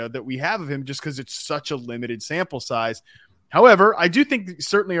route data that we have of him, just because it's such a limited sample size. However, I do think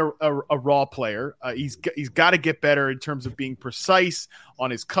certainly a raw player. He's got to get better in terms of being precise on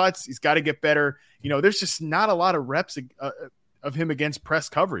his cuts. He's got to get better. You know, there's just not a lot of reps of him against press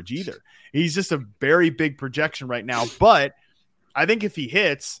coverage either. He's just a very big projection right now, but I think if he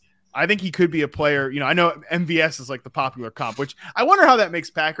hits, I think he could be a player. You know, I know MVS is like the popular comp, which I wonder how that makes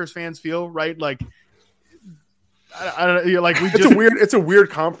Packers fans feel, right? Like, I don't know, like it's a weird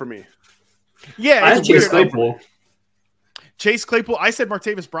comp for me. Yeah, it's Chase Claypool. Chase Claypool. I said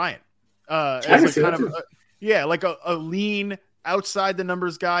Martavis Bryant. As like kind of like a lean, outside the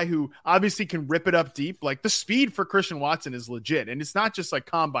numbers guy who obviously can rip it up deep. Like the speed for Christian Watson is legit, and it's not just like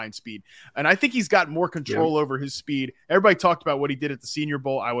combine speed. And I think he's got more control over his speed. Everybody talked about what he did at the Senior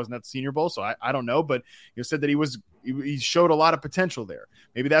Bowl. I wasn't at the Senior Bowl, so I don't know, but said that he was he showed a lot of potential there.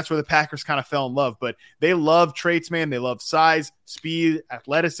 Maybe that's where the Packers kind of fell in love, but they love traits, man. They love size, speed,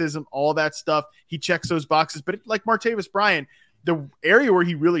 athleticism, all that stuff. He checks those boxes, but like Martavis Bryant, the area where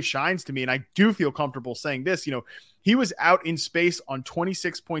he really shines to me, and I do feel comfortable saying this, he was out in space on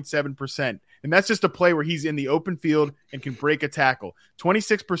 26.7%. And that's just a play where he's in the open field and can break a tackle.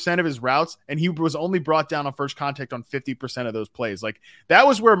 26% of his routes, and he was only brought down on first contact on 50% of those plays. Like, that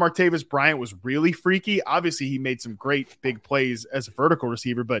was where Martavis Bryant was really freaky. Obviously, he made some great big plays as a vertical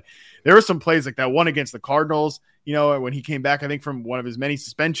receiver, but there were some plays like that one against the Cardinals, when he came back, I think, from one of his many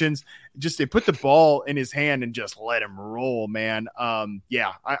suspensions. Just they put the ball in his hand and just let him roll, man.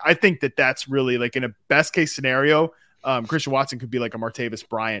 I think that's really, like, in a best-case scenario, Christian Watson could be like a Martavis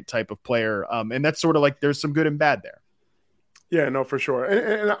Bryant type of player. And that's sort of like there's some good and bad there. Yeah, no, for sure.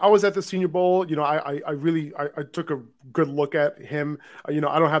 And I was at the Senior Bowl. I took a good look at him. I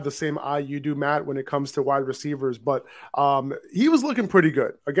don't have the same eye you do, Matt, when it comes to wide receivers, but he was looking pretty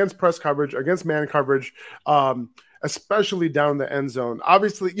good against press coverage, against man coverage, especially down the end zone.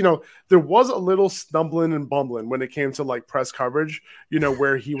 Obviously, there was a little stumbling and bumbling when it came to like press coverage,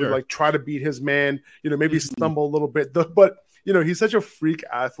 where he would like try to beat his man, maybe stumble a little bit, but he's such a freak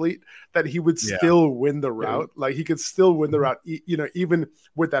athlete that he would still win the route. Like, he could still win the route, even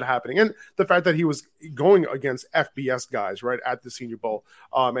with that happening. And the fact that he was going against FBS guys right at the Senior Bowl,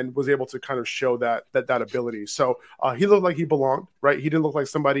 and was able to kind of show that ability. So he looked like he belonged, right? He didn't look like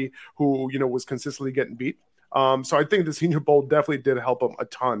somebody who, was consistently getting beat. So I think the Senior Bowl definitely did help him a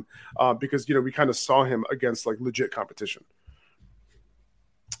ton, because, we kind of saw him against like legit competition.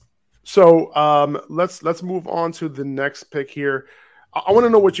 So let's move on to the next pick here. I want to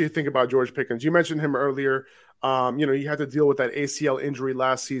know what you think about George Pickens. You mentioned him earlier. He had to deal with that ACL injury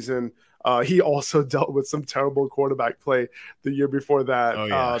last season. He also dealt with some terrible quarterback play the year before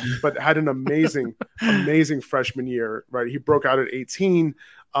that, but had an amazing freshman year, right? He broke out at 18.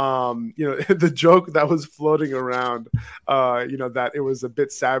 The joke that was floating around, that it was a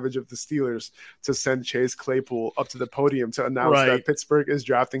bit savage of the Steelers to send Chase Claypool up to the podium to announce that Pittsburgh is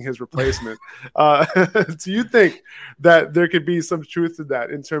drafting his replacement. Do you think that there could be some truth to that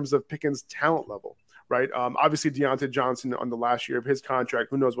in terms of Pickens' talent level? Right. Obviously, Deontay Johnson on the last year of his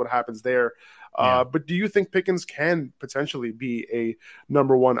contract, who knows what happens there. But do you think Pickens can potentially be a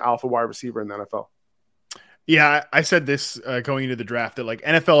number one alpha wide receiver in the NFL? Yeah, I said this going into the draft that like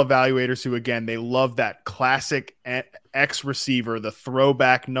NFL evaluators who, again, they love that classic X receiver, the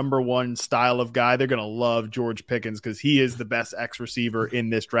throwback number one style of guy. They're going to love George Pickens because he is the best X receiver in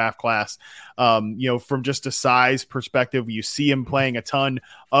this draft class. From just a size perspective, you see him playing a ton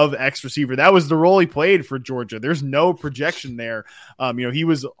of X receiver. That was the role he played for Georgia. There's no projection there. He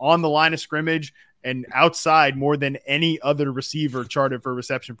was on the line of scrimmage and outside more than any other receiver charted for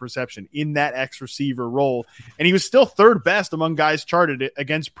reception perception in that X receiver role. And he was still third best among guys charted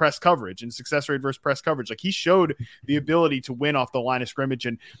against press coverage and success rate versus press coverage. Like, he showed the ability to win off the line of scrimmage.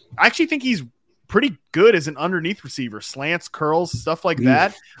 And I actually think he's pretty good as an underneath receiver, slants, curls, stuff like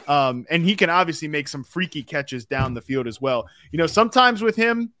that. And he can obviously make some freaky catches down the field as well. Sometimes with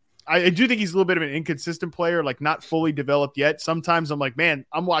him, I do think he's a little bit of an inconsistent player, like not fully developed yet. Sometimes I'm like, man,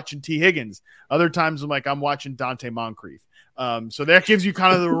 I'm watching T. Higgins. Other times I'm like, I'm watching Dante Moncrief. So that gives you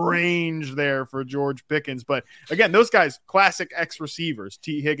kind of the range there for George Pickens. But again, those guys, classic X receivers.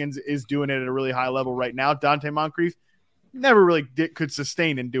 T. Higgins is doing it at a really high level right now. Dante Moncrief never really could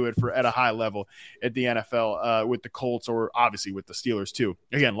sustain and do it at a high level at the NFL with the Colts, or obviously with the Steelers too.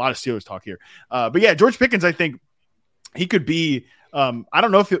 Again, a lot of Steelers talk here. But yeah, George Pickens, I think he could be I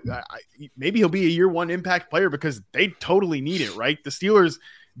don't know if maybe he'll be a year one impact player because they totally need it, right? The Steelers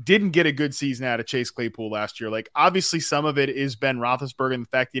didn't get a good season out of Chase Claypool last year. Like, obviously some of it is Ben Roethlisberger and the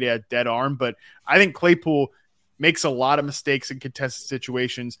fact that he had a dead arm, but I think Claypool makes a lot of mistakes in contested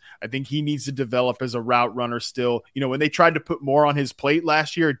situations. I think he needs to develop as a route runner still. When they tried to put more on his plate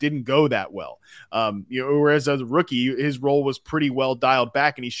last year, it didn't go that well. Whereas as a rookie, his role was pretty well dialed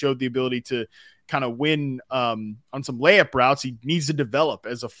back, and he showed the ability to kind of win on some layup routes. He needs to develop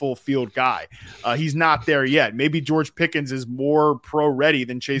as a full field guy. He's not there yet. Maybe George Pickens is more pro ready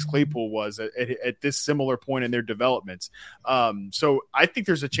than Chase Claypool was at this similar point in their developments. So I think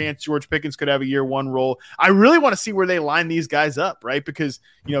there's a chance George Pickens could have a year one role. I really want to see where they line these guys up, right? Because,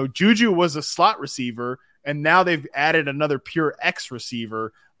 Juju was a slot receiver, and now they've added another pure X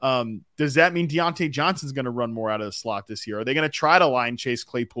receiver. Does that mean Deontay Johnson's going to run more out of the slot this year? Are they going to try to line Chase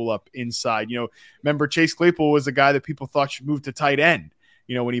Claypool up inside? Remember Chase Claypool was a guy that people thought should move to tight end.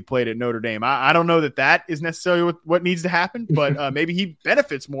 when he played at Notre Dame. I don't know that is necessarily what needs to happen, but maybe he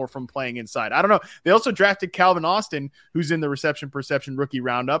benefits more from playing inside. I don't know. They also drafted Calvin Austin, who's in the reception perception rookie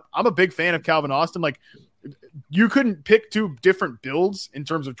roundup. I'm a big fan of Calvin Austin. Like, you couldn't pick two different builds in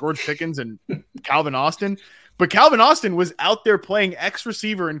terms of George Pickens and Calvin Austin, but Calvin Austin was out there playing X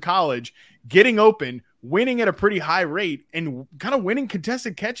receiver in college, getting open, winning at a pretty high rate, and kind of winning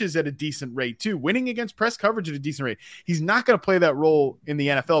contested catches at a decent rate too, winning against press coverage at a decent rate. He's not going to play that role in the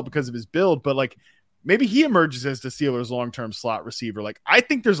NFL because of his build, but like maybe he emerges as the Steelers' long-term slot receiver. Like, I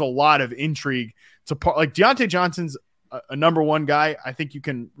think there's a lot of intrigue to like Deontay Johnson's a number one guy. I think you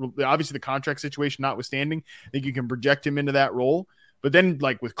can, obviously the contract situation notwithstanding, I think you can project him into that role. But then,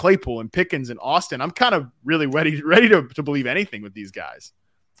 like with Claypool and Pickens and Austin, I'm kind of really ready to believe anything with these guys.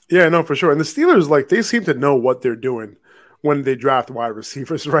 Yeah, no, for sure. And the Steelers, like, they seem to know what they're doing when they draft wide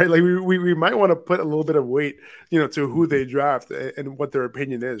receivers, right? Like, we might want to put a little bit of weight, to who they draft and what their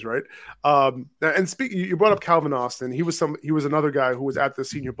opinion is, right? And you brought up Calvin Austin. He was another guy who was at the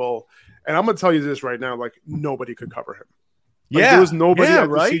Senior Bowl, and I'm gonna tell you this right now: like, nobody could cover him. Like, there was nobody at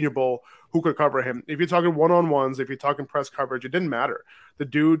the Senior Bowl who could cover him. If you're talking one-on-ones, if you're talking press coverage, it didn't matter. The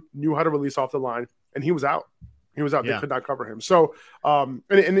dude knew how to release off the line, and he was out. He was out. Yeah. They could not cover him. So, and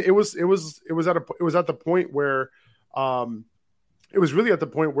it was at the point where, it was really at the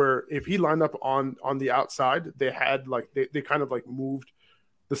point where if he lined up on the outside, they had they kind of like moved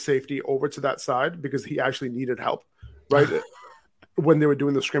the safety over to that side because he actually needed help, right? When they were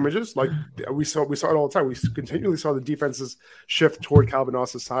doing the scrimmages, like we saw it all the time. We continually saw the defenses shift toward Calvin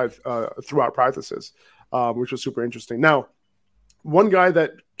Austin's side throughout practices, which was super interesting. Now, one guy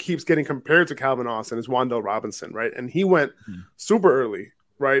that keeps getting compared to Calvin Austin is Wan'Dale Robinson, right? And he went super early,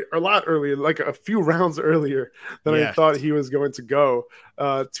 right? A lot earlier, like a few rounds earlier than I thought he was going to go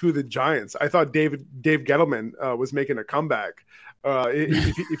to the Giants. I thought Dave Gettleman was making a comeback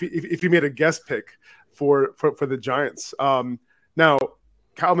if he made a guest pick for the Giants. Now,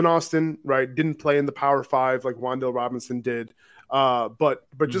 Calvin Austin, right, didn't play in the Power 5 like Wan'Dale Robinson did, but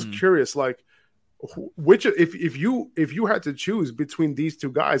just curious, like, which if you had to choose between these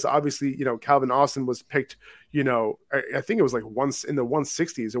two guys, obviously Calvin Austin was picked, I think it was like once in the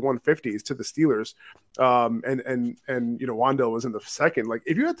 160s or 150s to the Steelers, and Wan'Dale was in the second. Like,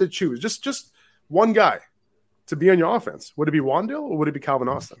 if you had to choose just one guy to be on your offense, would it be Wan'Dale or would it be Calvin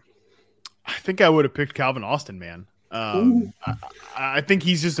Austin? I think I would have picked Calvin Austin, man. I think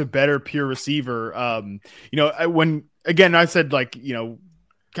he's just a better pure receiver. I said, like,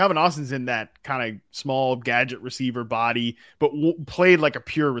 Calvin Austin's in that kind of small gadget receiver body, but played like a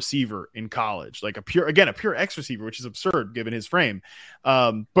pure receiver in college, like a pure X receiver, which is absurd given his frame.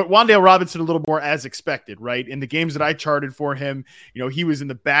 But Wan'Dale Robinson a little more as expected, right? In the games that I charted for him, he was in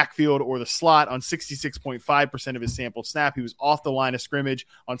the backfield or the slot on 66.5% of his sample snap. He was off the line of scrimmage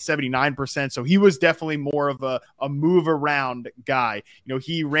on 79%. So he was definitely more of a move around guy.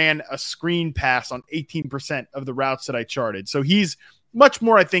 He ran a screen pass on 18% of the routes that I charted. So he's much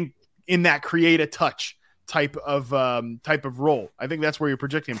more, I think, in that create a touch type of role. I think that's where you're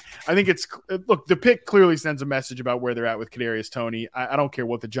projecting him. I think the pick clearly sends a message about where they're at with Kadarius Toney. I don't care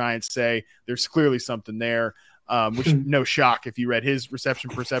what the Giants say. There's clearly something there, which no shock if you read his reception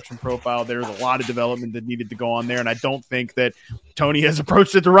perception profile. There's a lot of development that needed to go on there, and I don't think that Toney has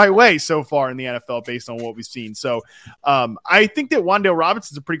approached it the right way so far in the NFL based on what we've seen. So I think that Wan'Dale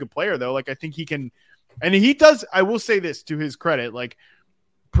Robinson's a pretty good player, though. Like, I think he can. And he does, I will say this to his credit, like,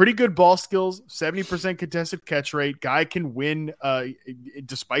 pretty good ball skills, 70% contested catch rate. Guy can win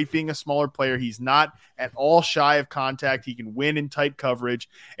despite being a smaller player. He's not at all shy of contact. He can win in tight coverage.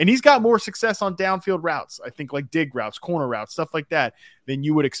 And he's got more success on downfield routes, I think, like dig routes, corner routes, stuff like that, than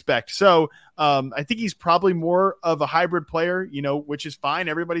you would expect. So I think he's probably more of a hybrid player, which is fine.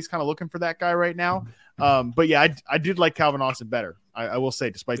 Everybody's kind of looking for that guy right now. But yeah, I did like Calvin Austin better, I will say,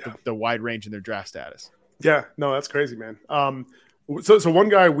 despite the wide range in their draft status. Yeah, no, that's crazy, man. So one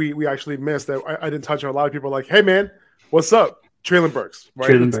guy we actually missed that I didn't touch on. A lot of people are like, hey, man, what's up? Treylon Burks, right?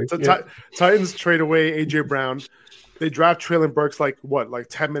 Titans trade away A.J. Brown. They draft Treylon Burks like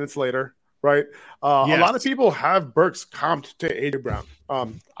 10 minutes later, right? Yes. A lot of people have Burks comped to A.J. Brown.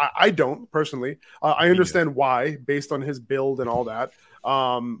 I don't, personally. I understand why, based on his build and all that.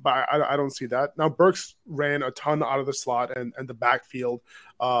 But I don't see that. Now, Burks ran a ton out of the slot and the backfield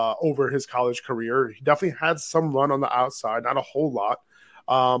over his college career. He definitely had some run on the outside, not a whole lot.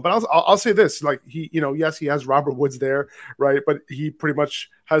 But I'll say this, like, yes, he has Robert Woods there, right? But he pretty much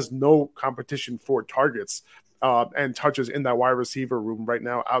has no competition for targets and touches in that wide receiver room right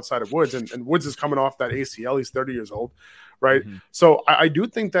now outside of Woods. And Woods is coming off that ACL. He's 30 years old, right? Mm-hmm. So I do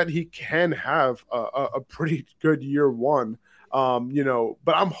think that he can have a pretty good year one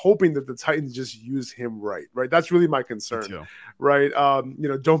But I'm hoping that the Titans just use him right. That's really my concern, right?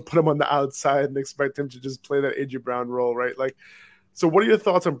 Don't put him on the outside and expect him to just play that AJ Brown role, right? So what are your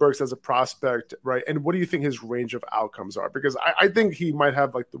thoughts on Burks as a prospect, right? And what do you think his range of outcomes are? Because I think he might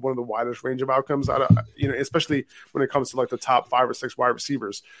have one of the widest range of outcomes, especially when it comes to the top 5 or 6 wide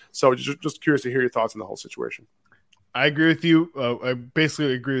receivers. So just curious to hear your thoughts on the whole situation. I agree with you. I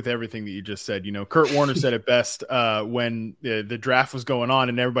basically agree with everything that you just said. Kurt Warner said it best when the draft was going on,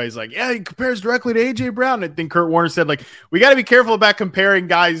 and everybody's like, "Yeah, he compares directly to AJ Brown." I think Kurt Warner said, we got to be careful about comparing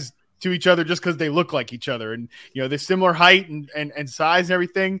guys to each other just because they look like each other, and they're similar height and size and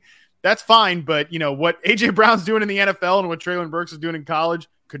everything. That's fine, but what AJ Brown's doing in the NFL and what Treylon Burks is doing in college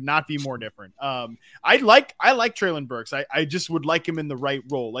could not be more different. I like Treylon Burks. I just would like him in the right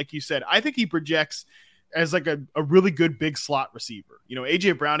role, like you said. I think he projects as a really good big slot receiver.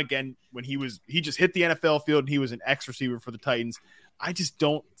 AJ Brown, again, when he just hit the NFL field and he was an X receiver for the Titans. I just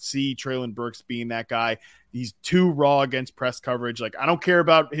don't see Treylon Burks being that guy. He's too raw against press coverage. I don't care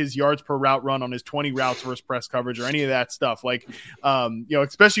about his yards per route run on his 20 routes versus press coverage or any of that stuff.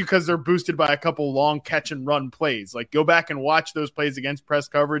 Especially because they're boosted by a couple long catch and run plays. Go back and watch those plays against press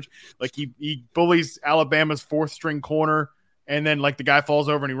coverage. He bullies Alabama's 4th string corner, and then the guy falls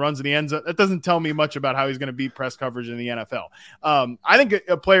over and he runs in the end zone. That doesn't tell me much about how he's going to beat press coverage in the NFL. I think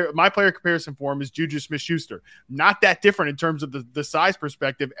my player comparison for him is Juju Smith-Schuster. Not that different in terms of the size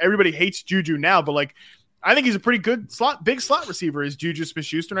perspective. Everybody hates Juju now, but I think he's a pretty good big slot receiver is Juju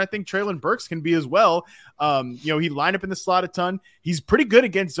Smith-Schuster, and I think Treylon Burks can be as well. He lined up in the slot a ton. He's pretty good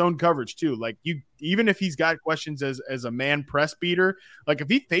against zone coverage too. Even if he's got questions as a man press beater, if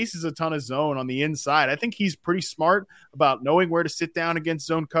he faces a ton of zone on the inside, I think he's pretty smart about knowing where to sit down against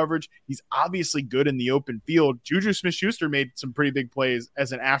zone coverage. He's obviously good in the open field. Juju Smith-Schuster made some pretty big plays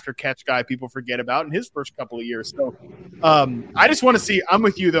as an after catch guy people forget about in his first couple of years. So I just want to see. I'm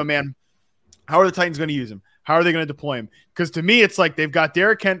with you though, man. How are the Titans going to use him? How are they going to deploy him? Because to me, it's they've got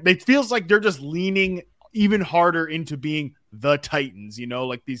Derrick Henry. It feels like they're just leaning even harder into being the Titans,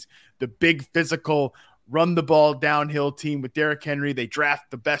 the big physical run the ball downhill team with Derrick Henry. They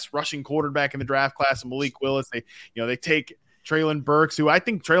draft the best rushing quarterback in the draft class, Malik Willis. They take Treylon Burks, who I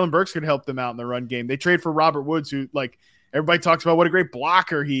think Treylon Burks could help them out in the run game. They trade for Robert Woods, who everybody talks about what a great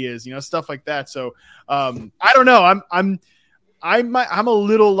blocker he is, stuff like that. So I don't know. I'm a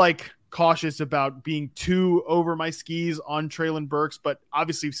little cautious about being too over my skis on Treylon Burks, but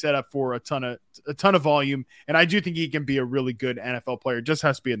obviously set up for a ton of volume. And I do think he can be a really good NFL player. Just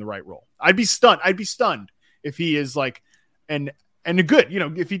has to be in the right role. I'd be stunned if he is and a good,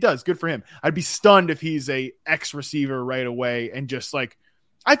 if he does, good for him. I'd be stunned if he's a X receiver right away. And just I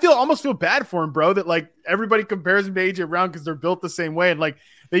almost feel bad for him, bro, that everybody compares him to AJ Brown because they're built the same way. And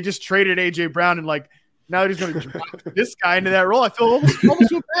they just traded AJ Brown and now he's going to drop this guy into that role. I feel almost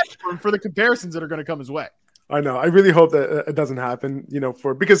feel bad for him for the comparisons that are going to come his way. I know. I really hope that it doesn't happen,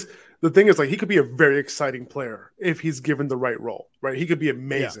 because the thing is he could be a very exciting player if he's given the right role, right? He could be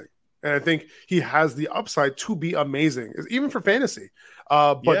amazing. Yeah. And I think he has the upside to be amazing, even for fantasy.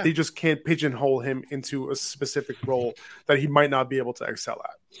 But they just can't pigeonhole him into a specific role that he might not be able to excel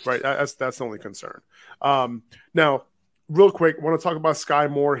at, right? That's the only concern. Now, real quick, I want to talk about Sky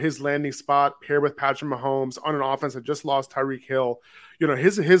Moore, his landing spot paired with Patrick Mahomes on an offense that just lost Tyreek Hill.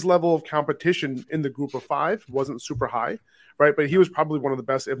 His level of competition in the group of 5 wasn't super high, right? But he was probably one of the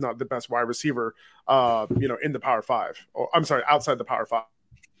best, if not the best wide receiver, in the Power 5. Or I'm sorry, outside the Power 5.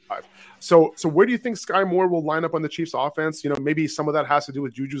 So where do you think Sky Moore will line up on the Chiefs offense? Maybe some of that has to do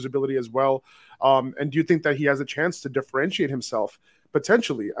with Juju's ability as well. And do you think that he has a chance to differentiate himself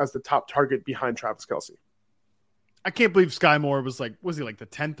potentially as the top target behind Travis Kelce? I can't believe Sky Moore was he the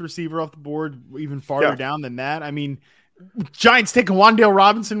 10th receiver off the board, even farther down than that? I mean, Giants taking Wan'Dale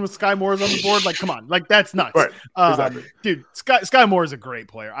Robinson with Sky Moore's on the board. Come on. That's nuts. Right. Exactly. Dude, Sky Moore is a great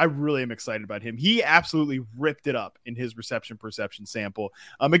player. I really am excited about him. He absolutely ripped it up in his reception perception sample.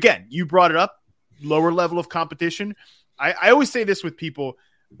 Again, you brought it up, lower level of competition. I always say this with people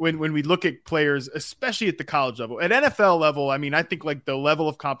when we look at players, especially at the college level. At NFL level, I mean, I think the level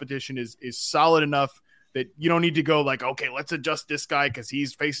of competition is solid enough that you don't need to go okay, let's adjust this guy because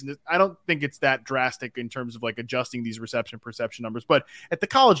he's facing this. I don't think it's that drastic in terms of adjusting these reception perception numbers. But at the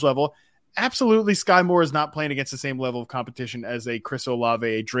college level, absolutely, Sky Moore is not playing against the same level of competition as a Chris Olave,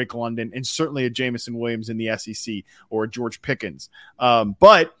 a Drake London, and certainly a Jameson Williams in the SEC or a George Pickens.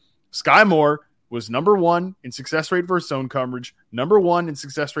 But Sky Moore was number 1 in success rate versus zone coverage, number 1 in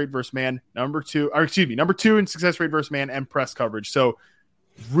success rate versus man, number 2 in success rate versus man and press coverage. So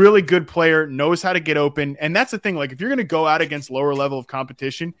really good player, knows how to get open. And that's the thing. If you're going to go out against lower level of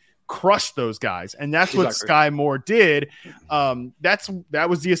competition, crush those guys. And that's what Sky Moore did. That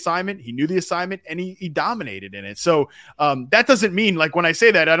was the assignment. He knew the assignment and he dominated in it. So that doesn't mean, like, when I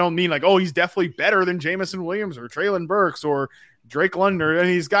say that, I don't mean like, oh, he's definitely better than Jamison Williams or Treylon Burks or Drake London or any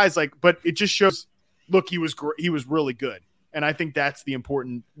of these guys. Like, but it just shows, look, he was really good. And I think that's the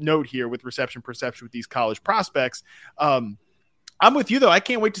important note here with reception perception with these college prospects. I'm with you, though. I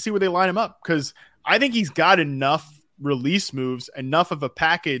can't wait to see where they line him up, because I think he's got enough release moves, enough of a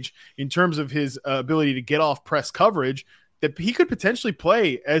package in terms of his ability to get off press coverage, that he could potentially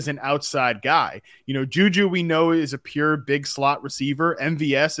play as an outside guy. Juju, we know, is a pure big slot receiver.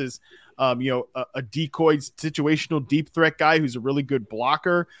 MVS is a decoy situational deep threat guy who's a really good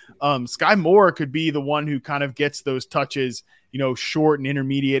blocker. Sky Moore could be the one who kind of gets those touches, short and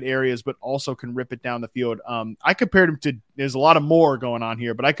intermediate areas, but also can rip it down the field. I compared him to, there's a lot of Moore going on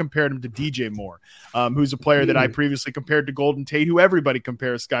here, but I compared him to DJ Moore, who's a player that I previously compared to Golden Tate, who everybody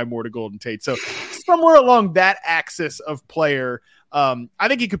compares Sky Moore to Golden Tate. So somewhere along that axis of player, I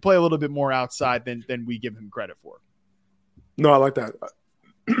think he could play a little bit more outside than we give him credit for. No, I like that.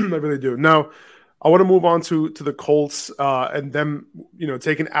 I really do. Now, I want to move on to the Colts and them,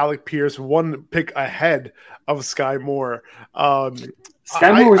 taking Alec Pierce one pick ahead of Sky Moore.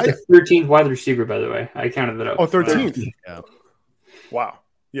 Sky Moore was the 13th wide receiver, by the way. I counted it up. Oh, 13th. Yeah. Wow.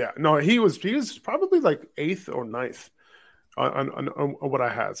 Yeah. No, he was probably like 8th or 9th on what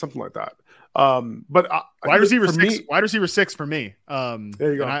I had, something like that. But wide receiver 6 for me.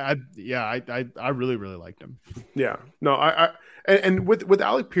 There you go. I really, really liked him. Yeah. No, And with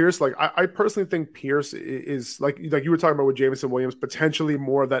Alec Pierce, like I personally think Pierce is like you were talking about with Jamison Williams, potentially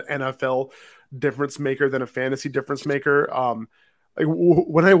more of that NFL difference maker than a fantasy difference maker.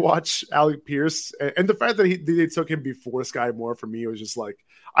 When I watch Alec Pierce, and the fact that they took him before Sky Moore, for me, it was just like,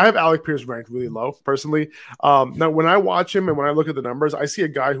 I have Alec Pierce ranked really low personally. Now, when I watch him and when I look at the numbers, I see a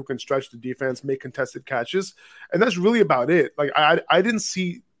guy who can stretch the defense, make contested catches, and that's really about it. Like I didn't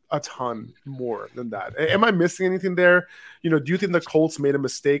see a ton more than that. Am I missing anything there? Do you think the Colts made a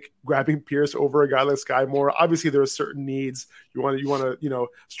mistake grabbing Pierce over a guy like Sky Moore? Obviously, there are certain needs. You want to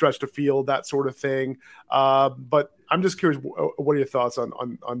stretch the field, that sort of thing. But I'm just curious, what are your thoughts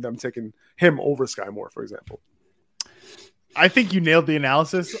on them taking him over Sky Moore, for example? I think you nailed the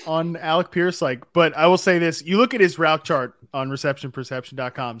analysis on Alec Pierce. But I will say this: you look at his route chart on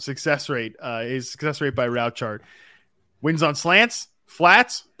receptionperception.com, success rate, his success rate by route chart, wins on slants,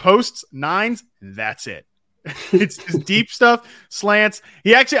 flats, posts, nines. That's it. It's just deep stuff, slants.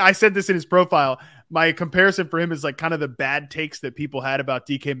 I said this in his profile. My comparison for him is like kind of the bad takes that people had about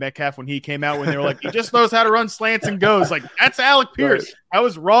DK Metcalf when he came out, when they were like, he just knows how to run slants and goes. Like, that's Alec Pierce. Right. I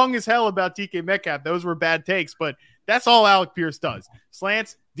was wrong as hell about DK Metcalf. Those were bad takes, but that's all Alec Pierce does.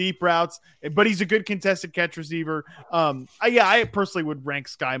 Slants, deep routes, but he's a good contested catch receiver. I personally would rank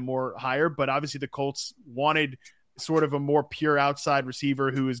Sky Moore higher, but obviously the Colts wanted sort of a more pure outside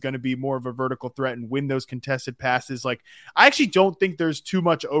receiver who is going to be more of a vertical threat and win those contested passes. Like, I actually don't think there's too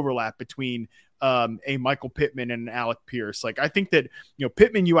much overlap between a Michael Pittman and an Alec Pierce. Like, I think that,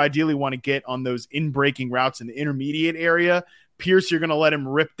 Pittman, you ideally want to get on those in-breaking routes in the intermediate area. Pierce, you're going to let him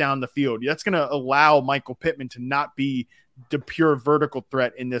rip down the field. That's going to allow Michael Pittman to not be the pure vertical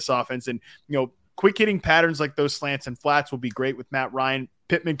threat in this offense. And, quick hitting patterns like those slants and flats will be great with Matt Ryan.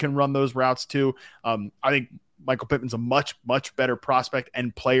 Pittman can run those routes too. I think Michael Pittman's a much, much better prospect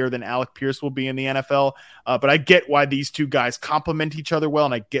and player than Alec Pierce will be in the NFL. But I get why these two guys complement each other well,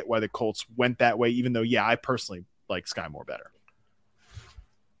 and I get why the Colts went that way, even though, I personally like Sky Moore better.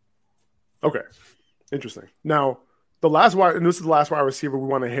 Okay. Interesting. Now, this is the last wide receiver we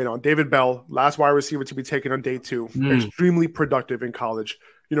want to hit on. David Bell, last wide receiver to be taken on day 2. Extremely productive in college.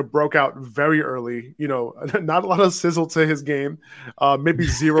 Broke out very early. Not a lot of sizzle to his game, maybe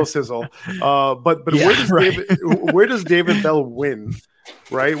zero sizzle. But where does David Bell win?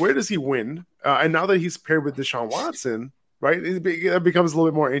 Right? Where does he win? And now that he's paired with Deshaun Watson, right, it becomes a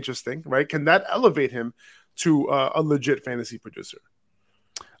little bit more interesting. Right? Can that elevate him to a legit fantasy producer?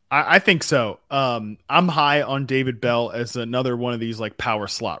 I think so. I'm high on David Bell as another one of these like power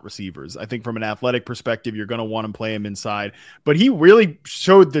slot receivers. I think from an athletic perspective, you're going to want to play him inside, but he really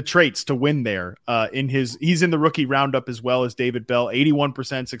showed the traits to win there. He's in the rookie roundup as well as David Bell,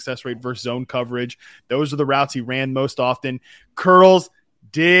 81% success rate versus zone coverage. Those are the routes he ran most often. Curls,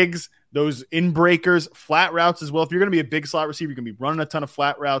 digs, those in breakers, flat routes as well. If you're going to be a big slot receiver, you're going to be running a ton of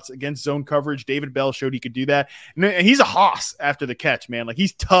flat routes against zone coverage. David Bell showed he could do that. And he's a hoss after the catch, man. Like,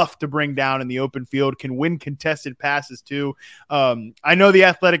 he's tough to bring down in the open field, can win contested passes too. I know the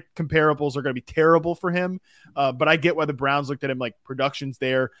athletic comparables are going to be terrible for him, but I get why the Browns looked at him like production's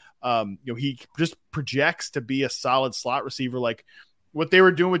there. He just projects to be a solid slot receiver. Like, what they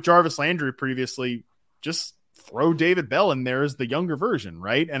were doing with Jarvis Landry previously, just throw David Bell in there as the younger version,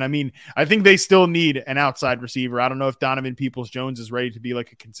 right? And I mean, I think they still need an outside receiver. I don't know if Donovan Peoples-Jones is ready to be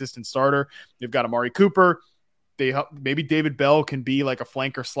like a consistent starter. They've got Amari Cooper. Maybe David Bell can be like a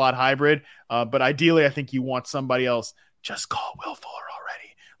flanker slot hybrid. But ideally, I think you want somebody else. Just call Will Fuller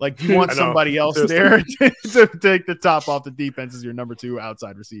already. Like, you want somebody else there to take the top off the defense as your number 2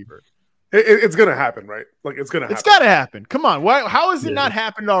 outside receiver. It's going to happen, right? Like, it's going to happen. It's got to happen. Come on. How has it not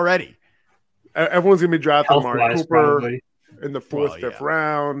happened already? Everyone's going to be drafting Amari Cooper probably in the 4th, 5th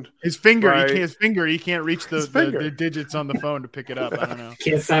round. His finger, right? He can't reach the digits on the phone to pick it up. I don't know.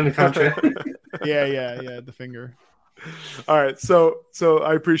 Can't sign the contract. Yeah, the finger. All right, so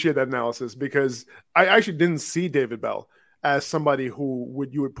I appreciate that analysis because I actually didn't see David Bell as somebody who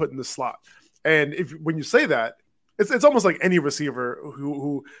you would put in the slot. And when you say that, it's almost like any receiver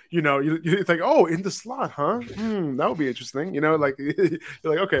who you think, oh, in the slot, huh? That would be interesting. Like you're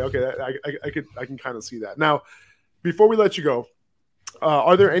like, okay, I can kind of see that. Now, before we let you go,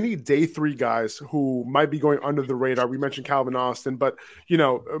 are there any day 3 guys who might be going under the radar? We mentioned Calvin Austin, but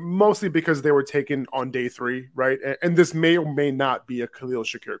mostly because they were taken on day 3, right? And this may or may not be a Khalil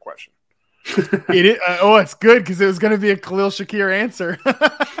Shakir question. It's good because it was going to be a Khalil Shakir answer.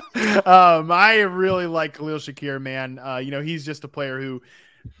 I really like Khalil Shakir, man. He's just a player who,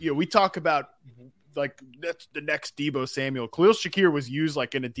 we talk about like that's the next Deebo Samuel. Khalil Shakir was used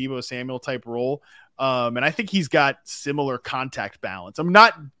like in a Deebo Samuel type role. And I think he's got similar contact balance. I'm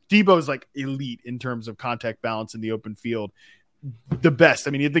not Deebo's like elite in terms of contact balance in the open field. The best.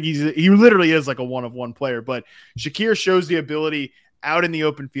 I mean, you think he literally is like a 1-of-1 player, but Shakir shows the ability out in the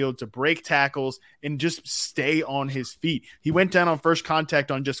open field to break tackles and just stay on his feet. He went down on first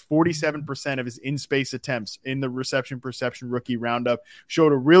contact on just 47% of his in-space attempts in the reception perception rookie roundup.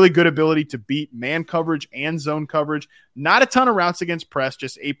 Showed a really good ability to beat man coverage and zone coverage. Not a ton of routes against press,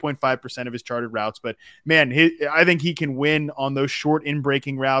 just 8.5% of his charted routes. But, man, I think he can win on those short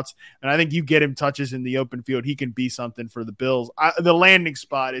in-breaking routes. And I think you get him touches in the open field, he can be something for the Bills. The landing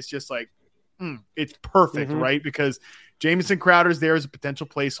spot is just like, it's perfect, right? Because Jamison Crowder's there as a potential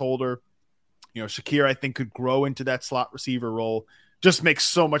placeholder. Shakir, I think, could grow into that slot receiver role. Just makes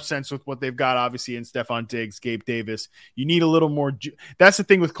so much sense with what they've got, obviously, in Stephon Diggs, Gabe Davis. You need a little more. That's the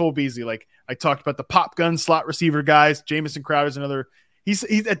thing with Cole Beasley. Like, I talked about the pop gun slot receiver guys. Jamison Crowder's another. He's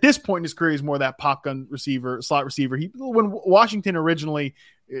at this point in his career, he's more that pop gun receiver, slot receiver. When Washington originally,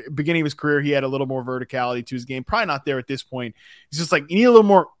 beginning of his career, he had a little more verticality to his game. Probably not there at this point. He's just like, you need a little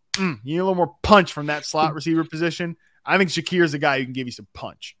more punch from that slot receiver position. I think Shakir's a guy who can give you some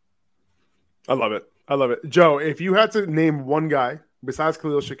punch. I love it. Joe, if you had to name one guy besides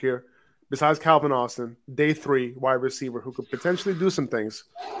Khalil Shakir, besides Calvin Austin, day 3 wide receiver who could potentially do some things,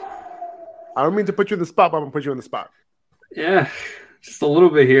 I don't mean to put you in the spot, but I'm going to put you in the spot. Yeah, just a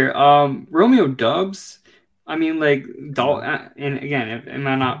little bit here. Romeo Doubs. I mean, like, and again, am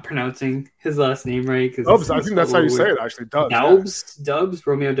I not pronouncing his last name right? Doubs, I think that's how you say it, actually. Doubs,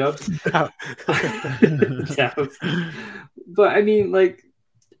 Romeo Doubs. Doubs. But, I mean, like,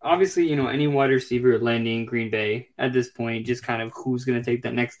 obviously, any wide receiver landing Green Bay at this point, just kind of who's going to take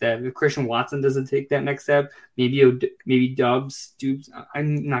that next step. If Christian Watson doesn't take that next step, maybe Doubs.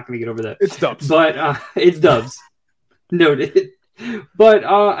 I'm not going to get over that. It's Doubs. But it's Doubs. Noted. But,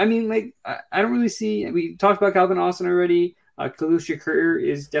 I mean, like, I don't really see – we talked about Calvin Austin already. Khalil Shakir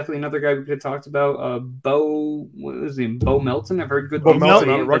is definitely another guy we could have talked about. Bo Melton. I've heard good things about him.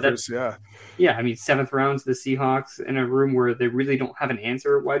 Him, Rutgers, yeah. Yeah, I mean, 7th round to the Seahawks in a room where they really don't have an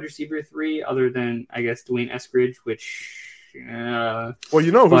answer at wide receiver 3 other than, I guess, Dwayne Eskridge, which well,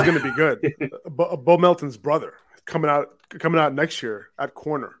 who's going to be good? Bo Melton's brother coming out next year at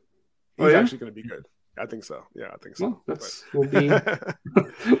corner. He's actually going to be good. I think so. Yeah, I think so. Well,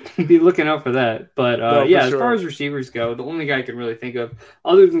 we'll be looking out for that. But as far as receivers go, the only guy I can really think of,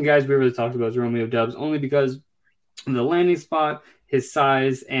 other than guys we really talked about, is Romeo Doubs, only because of the landing spot, his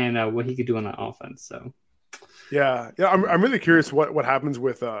size, and what he could do on that offense. So, yeah, I'm really curious what happens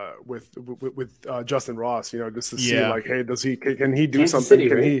with Justin Ross. Just to see like, hey, can he do Kansas something? City,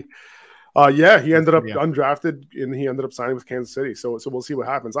 can right? he? He ended up undrafted and he ended up signing with Kansas City. So we'll see what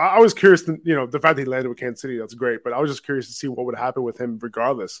happens. I was curious to, the fact that he landed with Kansas City, that's great. But I was just curious to see what would happen with him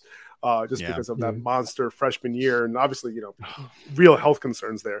regardless, because of that monster freshman year. And obviously, real health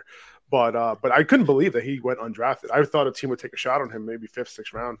concerns there. But I couldn't believe that he went undrafted. I thought a team would take a shot on him, maybe 5th,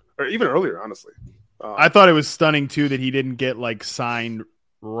 6th round, or even earlier, honestly. I thought it was stunning too that he didn't get like signed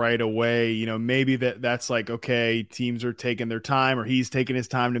right away. Maybe that's like, okay, teams are taking their time or he's taking his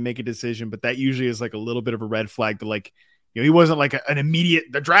time to make a decision, but that usually is like a little bit of a red flag to like, he wasn't like an immediate,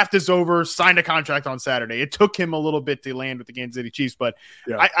 the draft is over, signed a contract on Saturday. It took him a little bit to land with the Kansas City Chiefs, but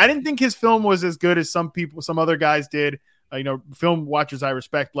I didn't think his film was as good as some other guys did. Film watchers I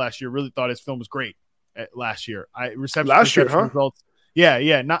respect last year really thought his film was great last year. Reception results.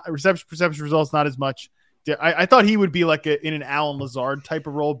 Yeah. Not reception results, not as much. I thought he would be like in an Allen Lazard type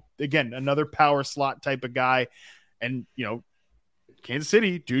of role. Again, another power slot type of guy. And, Kansas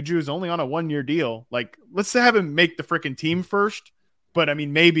City, Juju is only on a 1-year deal. Like, let's have him make the freaking team first. But, I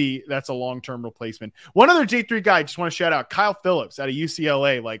mean, maybe that's a long-term replacement. One other J3 guy, just want to shout out, Kyle Phillips out of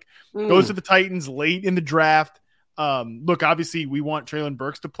UCLA. Goes to the Titans late in the draft. Look, obviously, we want Treylon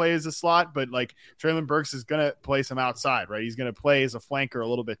Burks to play as a slot, but, Treylon Burks is going to play some outside, right? He's going to play as a flanker a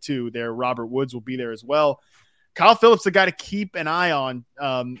little bit, too. There, Robert Woods will be there as well. Kyle Phillips, the guy to keep an eye on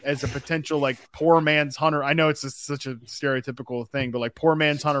as a potential poor man's Hunter. I know it's such a stereotypical thing, but poor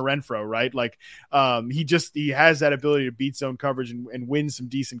man's Hunter Renfrow, right? He has that ability to beat zone coverage and win some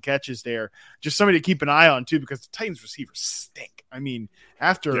decent catches there. Just somebody to keep an eye on too, because the Titans receivers stink. I mean,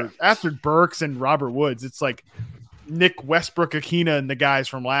 after Burks and Robert Woods, it's like Nick Westbrook-Akina and the guys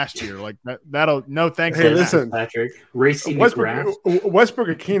from last year. That'll no thanks. Hey, listen, Patrick. Racing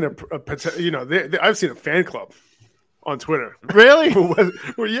Westbrook-Akina, I've seen a fan club on Twitter. Really?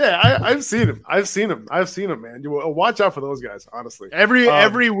 Well, yeah, I've seen him. I've seen him, man. Watch out for those guys, honestly.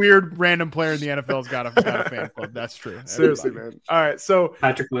 Every weird random player in the NFL's got a fan club. That's true. Seriously, man. All right, so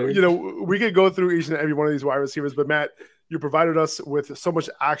Patrick, we could go through each and every one of these wide receivers, but Matt, you provided us with so much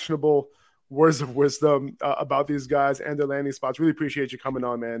actionable words of wisdom about these guys and their landing spots. Really appreciate you coming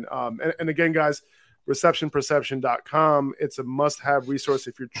on, man. And again, guys, receptionperception.com. It's a must-have resource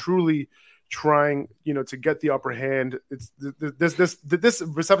if you're truly trying, to get the upper hand. It's this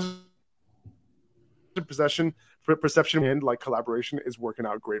reception perception and collaboration is working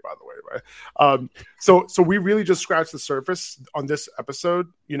out great, by the way, right? So we really just scratched the surface on this episode,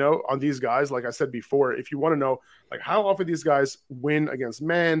 on these guys. Like I said before, if you want to know how often these guys win against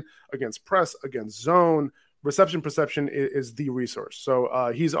man, against press, against zone, reception perception is the resource.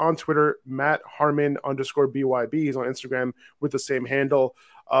 So he's on Twitter, Matt Harmon _BYB. He's on Instagram with the same handle.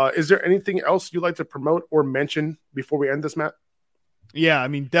 Is there anything else you'd like to promote or mention before we end this, Matt? Yeah, I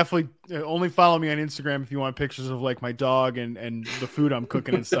mean, definitely only follow me on Instagram if you want pictures of my dog and the food I'm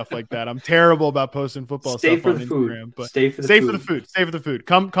cooking and stuff like that. I'm terrible about posting football stuff on Instagram, but stay for the food.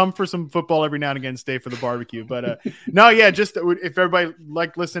 Come for some football every now and again. Stay for the barbecue. But just if everybody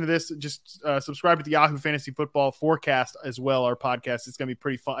listening to this, just subscribe to the Yahoo Fantasy Football Forecast as well. Our podcast, it's gonna be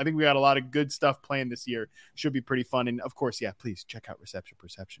pretty fun. I think we got a lot of good stuff planned this year. Should be pretty fun. And of course, please check out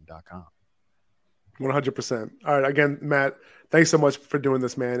receptionperception.com. 100%. All right. Again, Matt, thanks so much for doing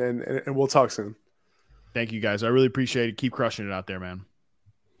this, man. And we'll talk soon. Thank you, guys. I really appreciate it. Keep crushing it out there, man.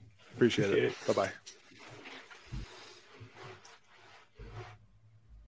 Appreciate it. Bye-bye.